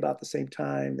roughly about the same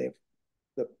time. The,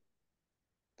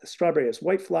 the strawberry has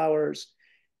white flowers.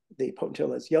 The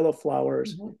potentilla has yellow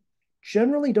flowers. Mm-hmm.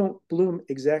 generally don't bloom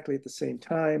exactly at the same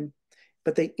time,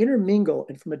 but they intermingle.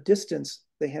 And from a distance,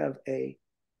 they have a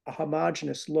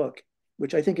homogeneous look,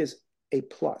 which I think is a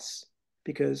plus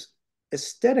because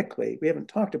aesthetically, we haven't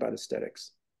talked about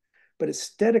aesthetics, but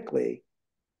aesthetically,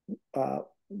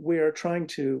 we're trying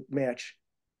to match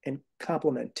and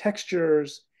complement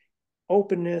textures,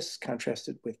 openness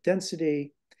contrasted with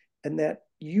density, and that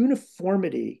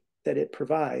uniformity that it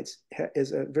provides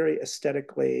is a very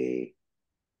aesthetically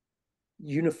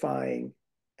unifying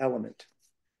element.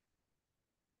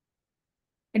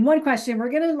 And one question,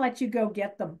 we're going to let you go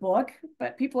get the book,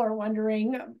 but people are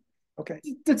wondering Okay.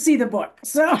 to see the book.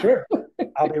 So, sure.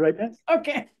 I'll be right back.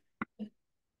 Okay.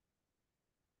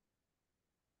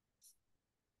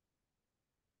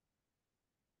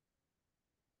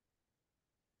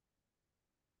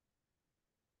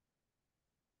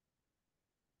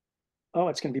 Oh,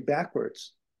 it's going to be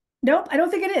backwards. Nope, I don't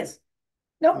think it is.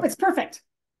 Nope, Oh. it's perfect.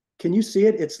 Can you see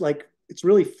it? It's like, it's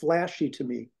really flashy to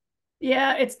me.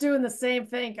 Yeah, it's doing the same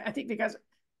thing. I think because,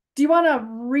 do you want to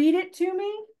read it to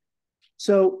me?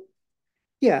 So,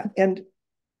 yeah. And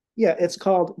yeah, it's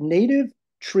called Native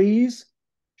Trees,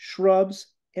 Shrubs,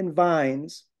 and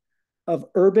Vines of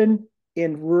Urban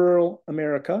and Rural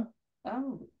America.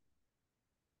 Oh,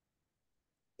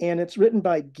 And it's written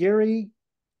by Gary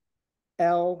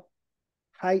L.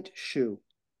 Heightshoe.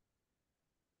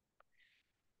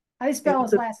 how do you spell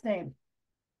his last name?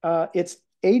 It's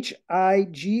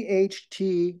Hightshoe.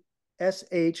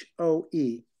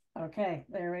 Okay,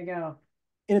 there we go.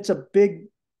 And it's a big,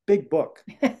 big book.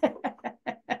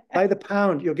 By the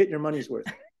pound, you'll get your money's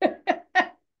worth.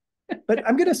 But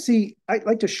I'm going to see, I'd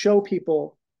like to show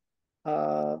people,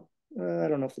 I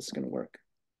don't know if this is going to work.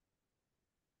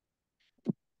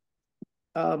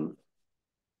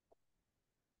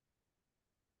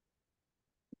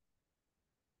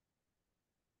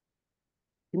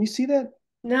 Can you see that?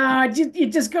 No,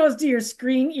 it just goes to your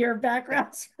screen, your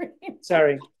background screen.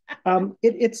 Sorry.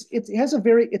 It has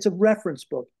it's a reference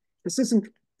book. This isn't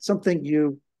something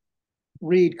you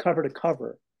read cover to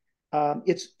cover.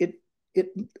 It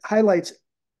highlights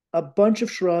a bunch of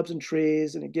shrubs and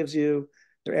trees, and it gives you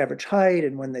their average height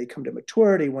and when they come to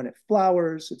maturity, when it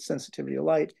flowers, its sensitivity to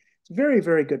light. It's a very,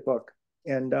 very good book,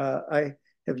 and I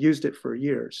have used it for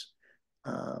years.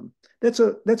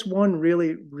 That's one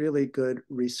really, really good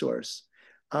resource.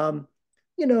 Um,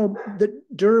 the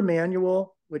Durr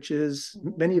Manual, which is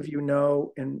many of you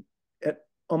know, and at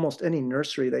almost any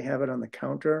nursery they have it on the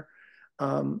counter.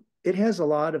 It has a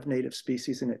lot of native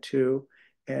species in it too,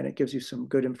 and it gives you some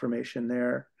good information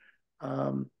there.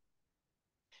 Um,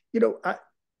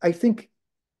 I think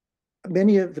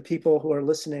many of the people who are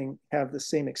listening have the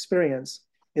same experience,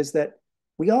 is that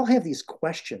we all have these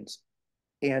questions,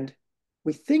 and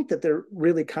we think that they're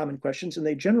really common questions, and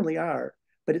they generally are,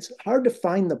 but it's hard to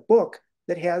find the book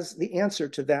that has the answer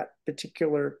to that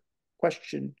particular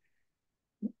question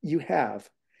you have.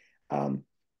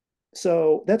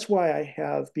 So that's why I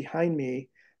have behind me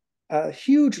a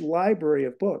huge library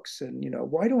of books. And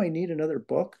why do I need another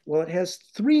book? Well, it has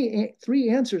three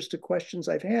answers to questions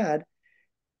I've had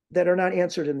that are not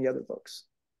answered in the other books,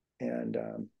 and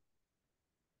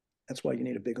that's why you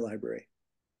need a big library.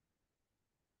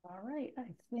 All right, I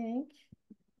think.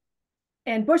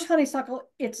 And bush honeysuckle,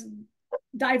 it's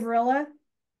Diverilla.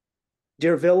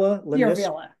 Deervilla, Linus.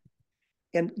 Deervilla.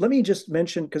 And let me just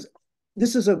mention, because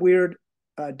this is a weird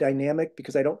dynamic,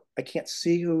 because I can't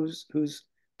see who's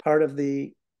part of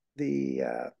the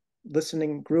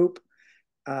listening group.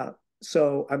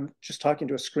 So I'm just talking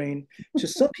to a screen. To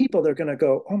some people, they're going to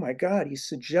go, "Oh my God, he's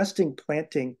suggesting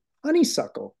planting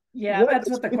honeysuckle." Yeah, that's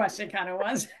what the question kind of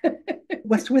was.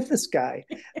 What's with this guy?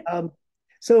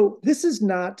 So this is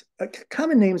not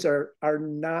common names are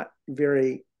not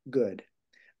very good.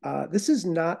 This is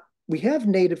not. We have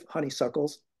native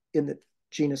honeysuckles in the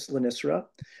genus Linicera,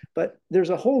 but there's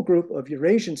a whole group of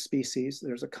Eurasian species.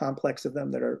 There's a complex of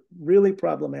them that are really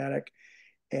problematic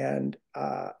and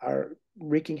are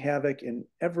wreaking havoc in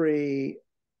every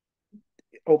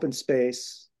open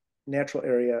space, natural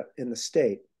area in the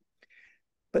state.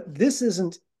 But this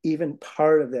isn't even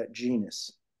part of that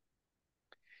genus.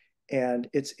 And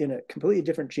it's in a completely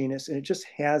different genus, and it just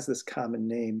has this common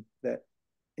name that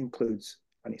includes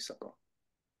honeysuckle.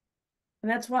 And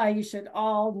that's why you should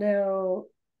all know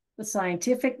the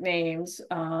scientific names,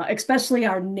 especially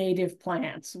our native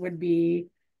plants would be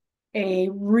a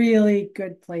really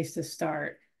good place to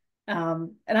start.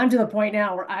 And I'm to the point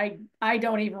now where I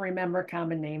don't even remember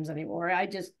common names anymore.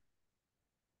 I've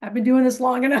been doing this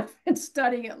long enough and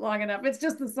studying it long enough. It's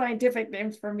just the scientific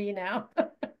names for me now.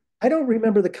 I don't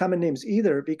remember the common names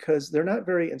either, because they're not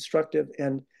very instructive,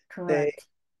 and Correct.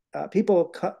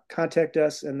 people contact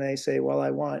us and they say, well, I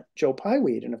want Joe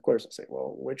Pyeweed. And of course, I say,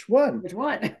 well, which one? Which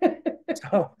one?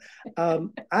 So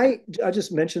I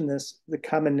just mentioned this, the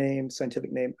common name,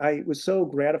 scientific name. I was so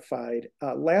gratified.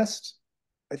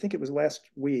 I think it was last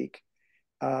week,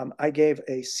 I gave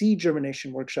a seed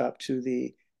germination workshop to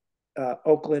the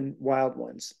Oakland Wild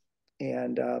Ones.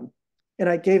 And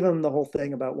I gave them the whole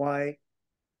thing about why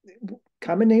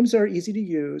common names are easy to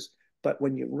use, but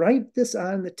when you write this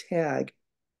on the tag,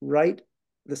 write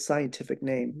the scientific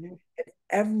name. Mm-hmm. And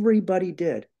everybody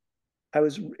did. I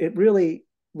was really,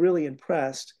 really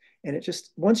impressed. And it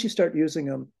just, once you start using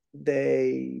them,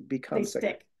 they become They second.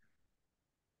 stick.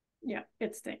 Yeah,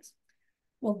 it sticks.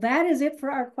 Well, that is it for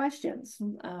our questions.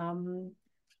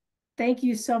 Thank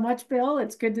you so much, Bill.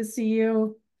 It's good to see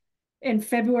you in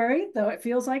February, though it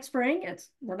feels like spring.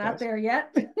 We're not Yes. there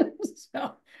yet.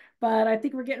 So, but I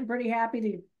think we're getting pretty happy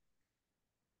to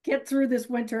get through this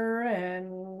winter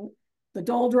and the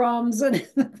doldrums and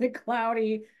the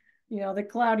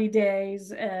cloudy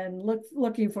days, and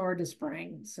looking forward to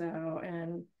spring. So,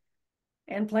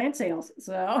 and plant sales.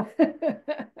 So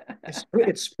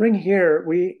It's spring here.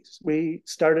 We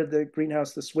started the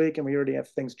greenhouse this week and we already have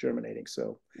things germinating.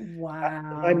 So in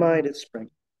my wow. mind, it's spring.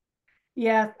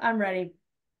 Yeah, I'm ready.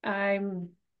 I'm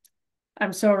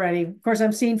I'm so ready. Of course,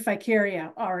 I'm seeing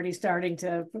Ficaria already starting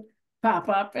to pop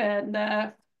up, and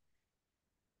I'm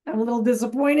a little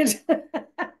disappointed.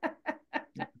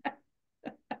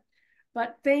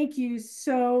 But thank you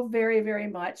so very, very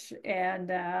much. And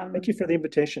Thank you for the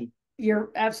invitation.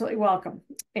 you're absolutely welcome.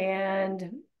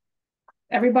 And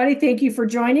everybody, thank you for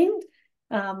joining.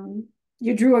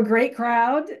 You drew a great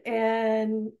crowd,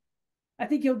 and I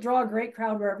think you'll draw a great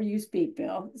crowd wherever you speak,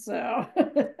 Bill. So, I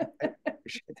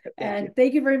appreciate that. Thank you. and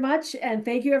thank you very much. And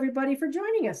thank you, everybody, for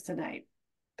joining us tonight.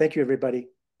 Thank you, everybody.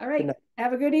 All Good right. night.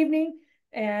 Have a good evening,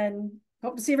 and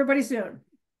hope to see everybody soon.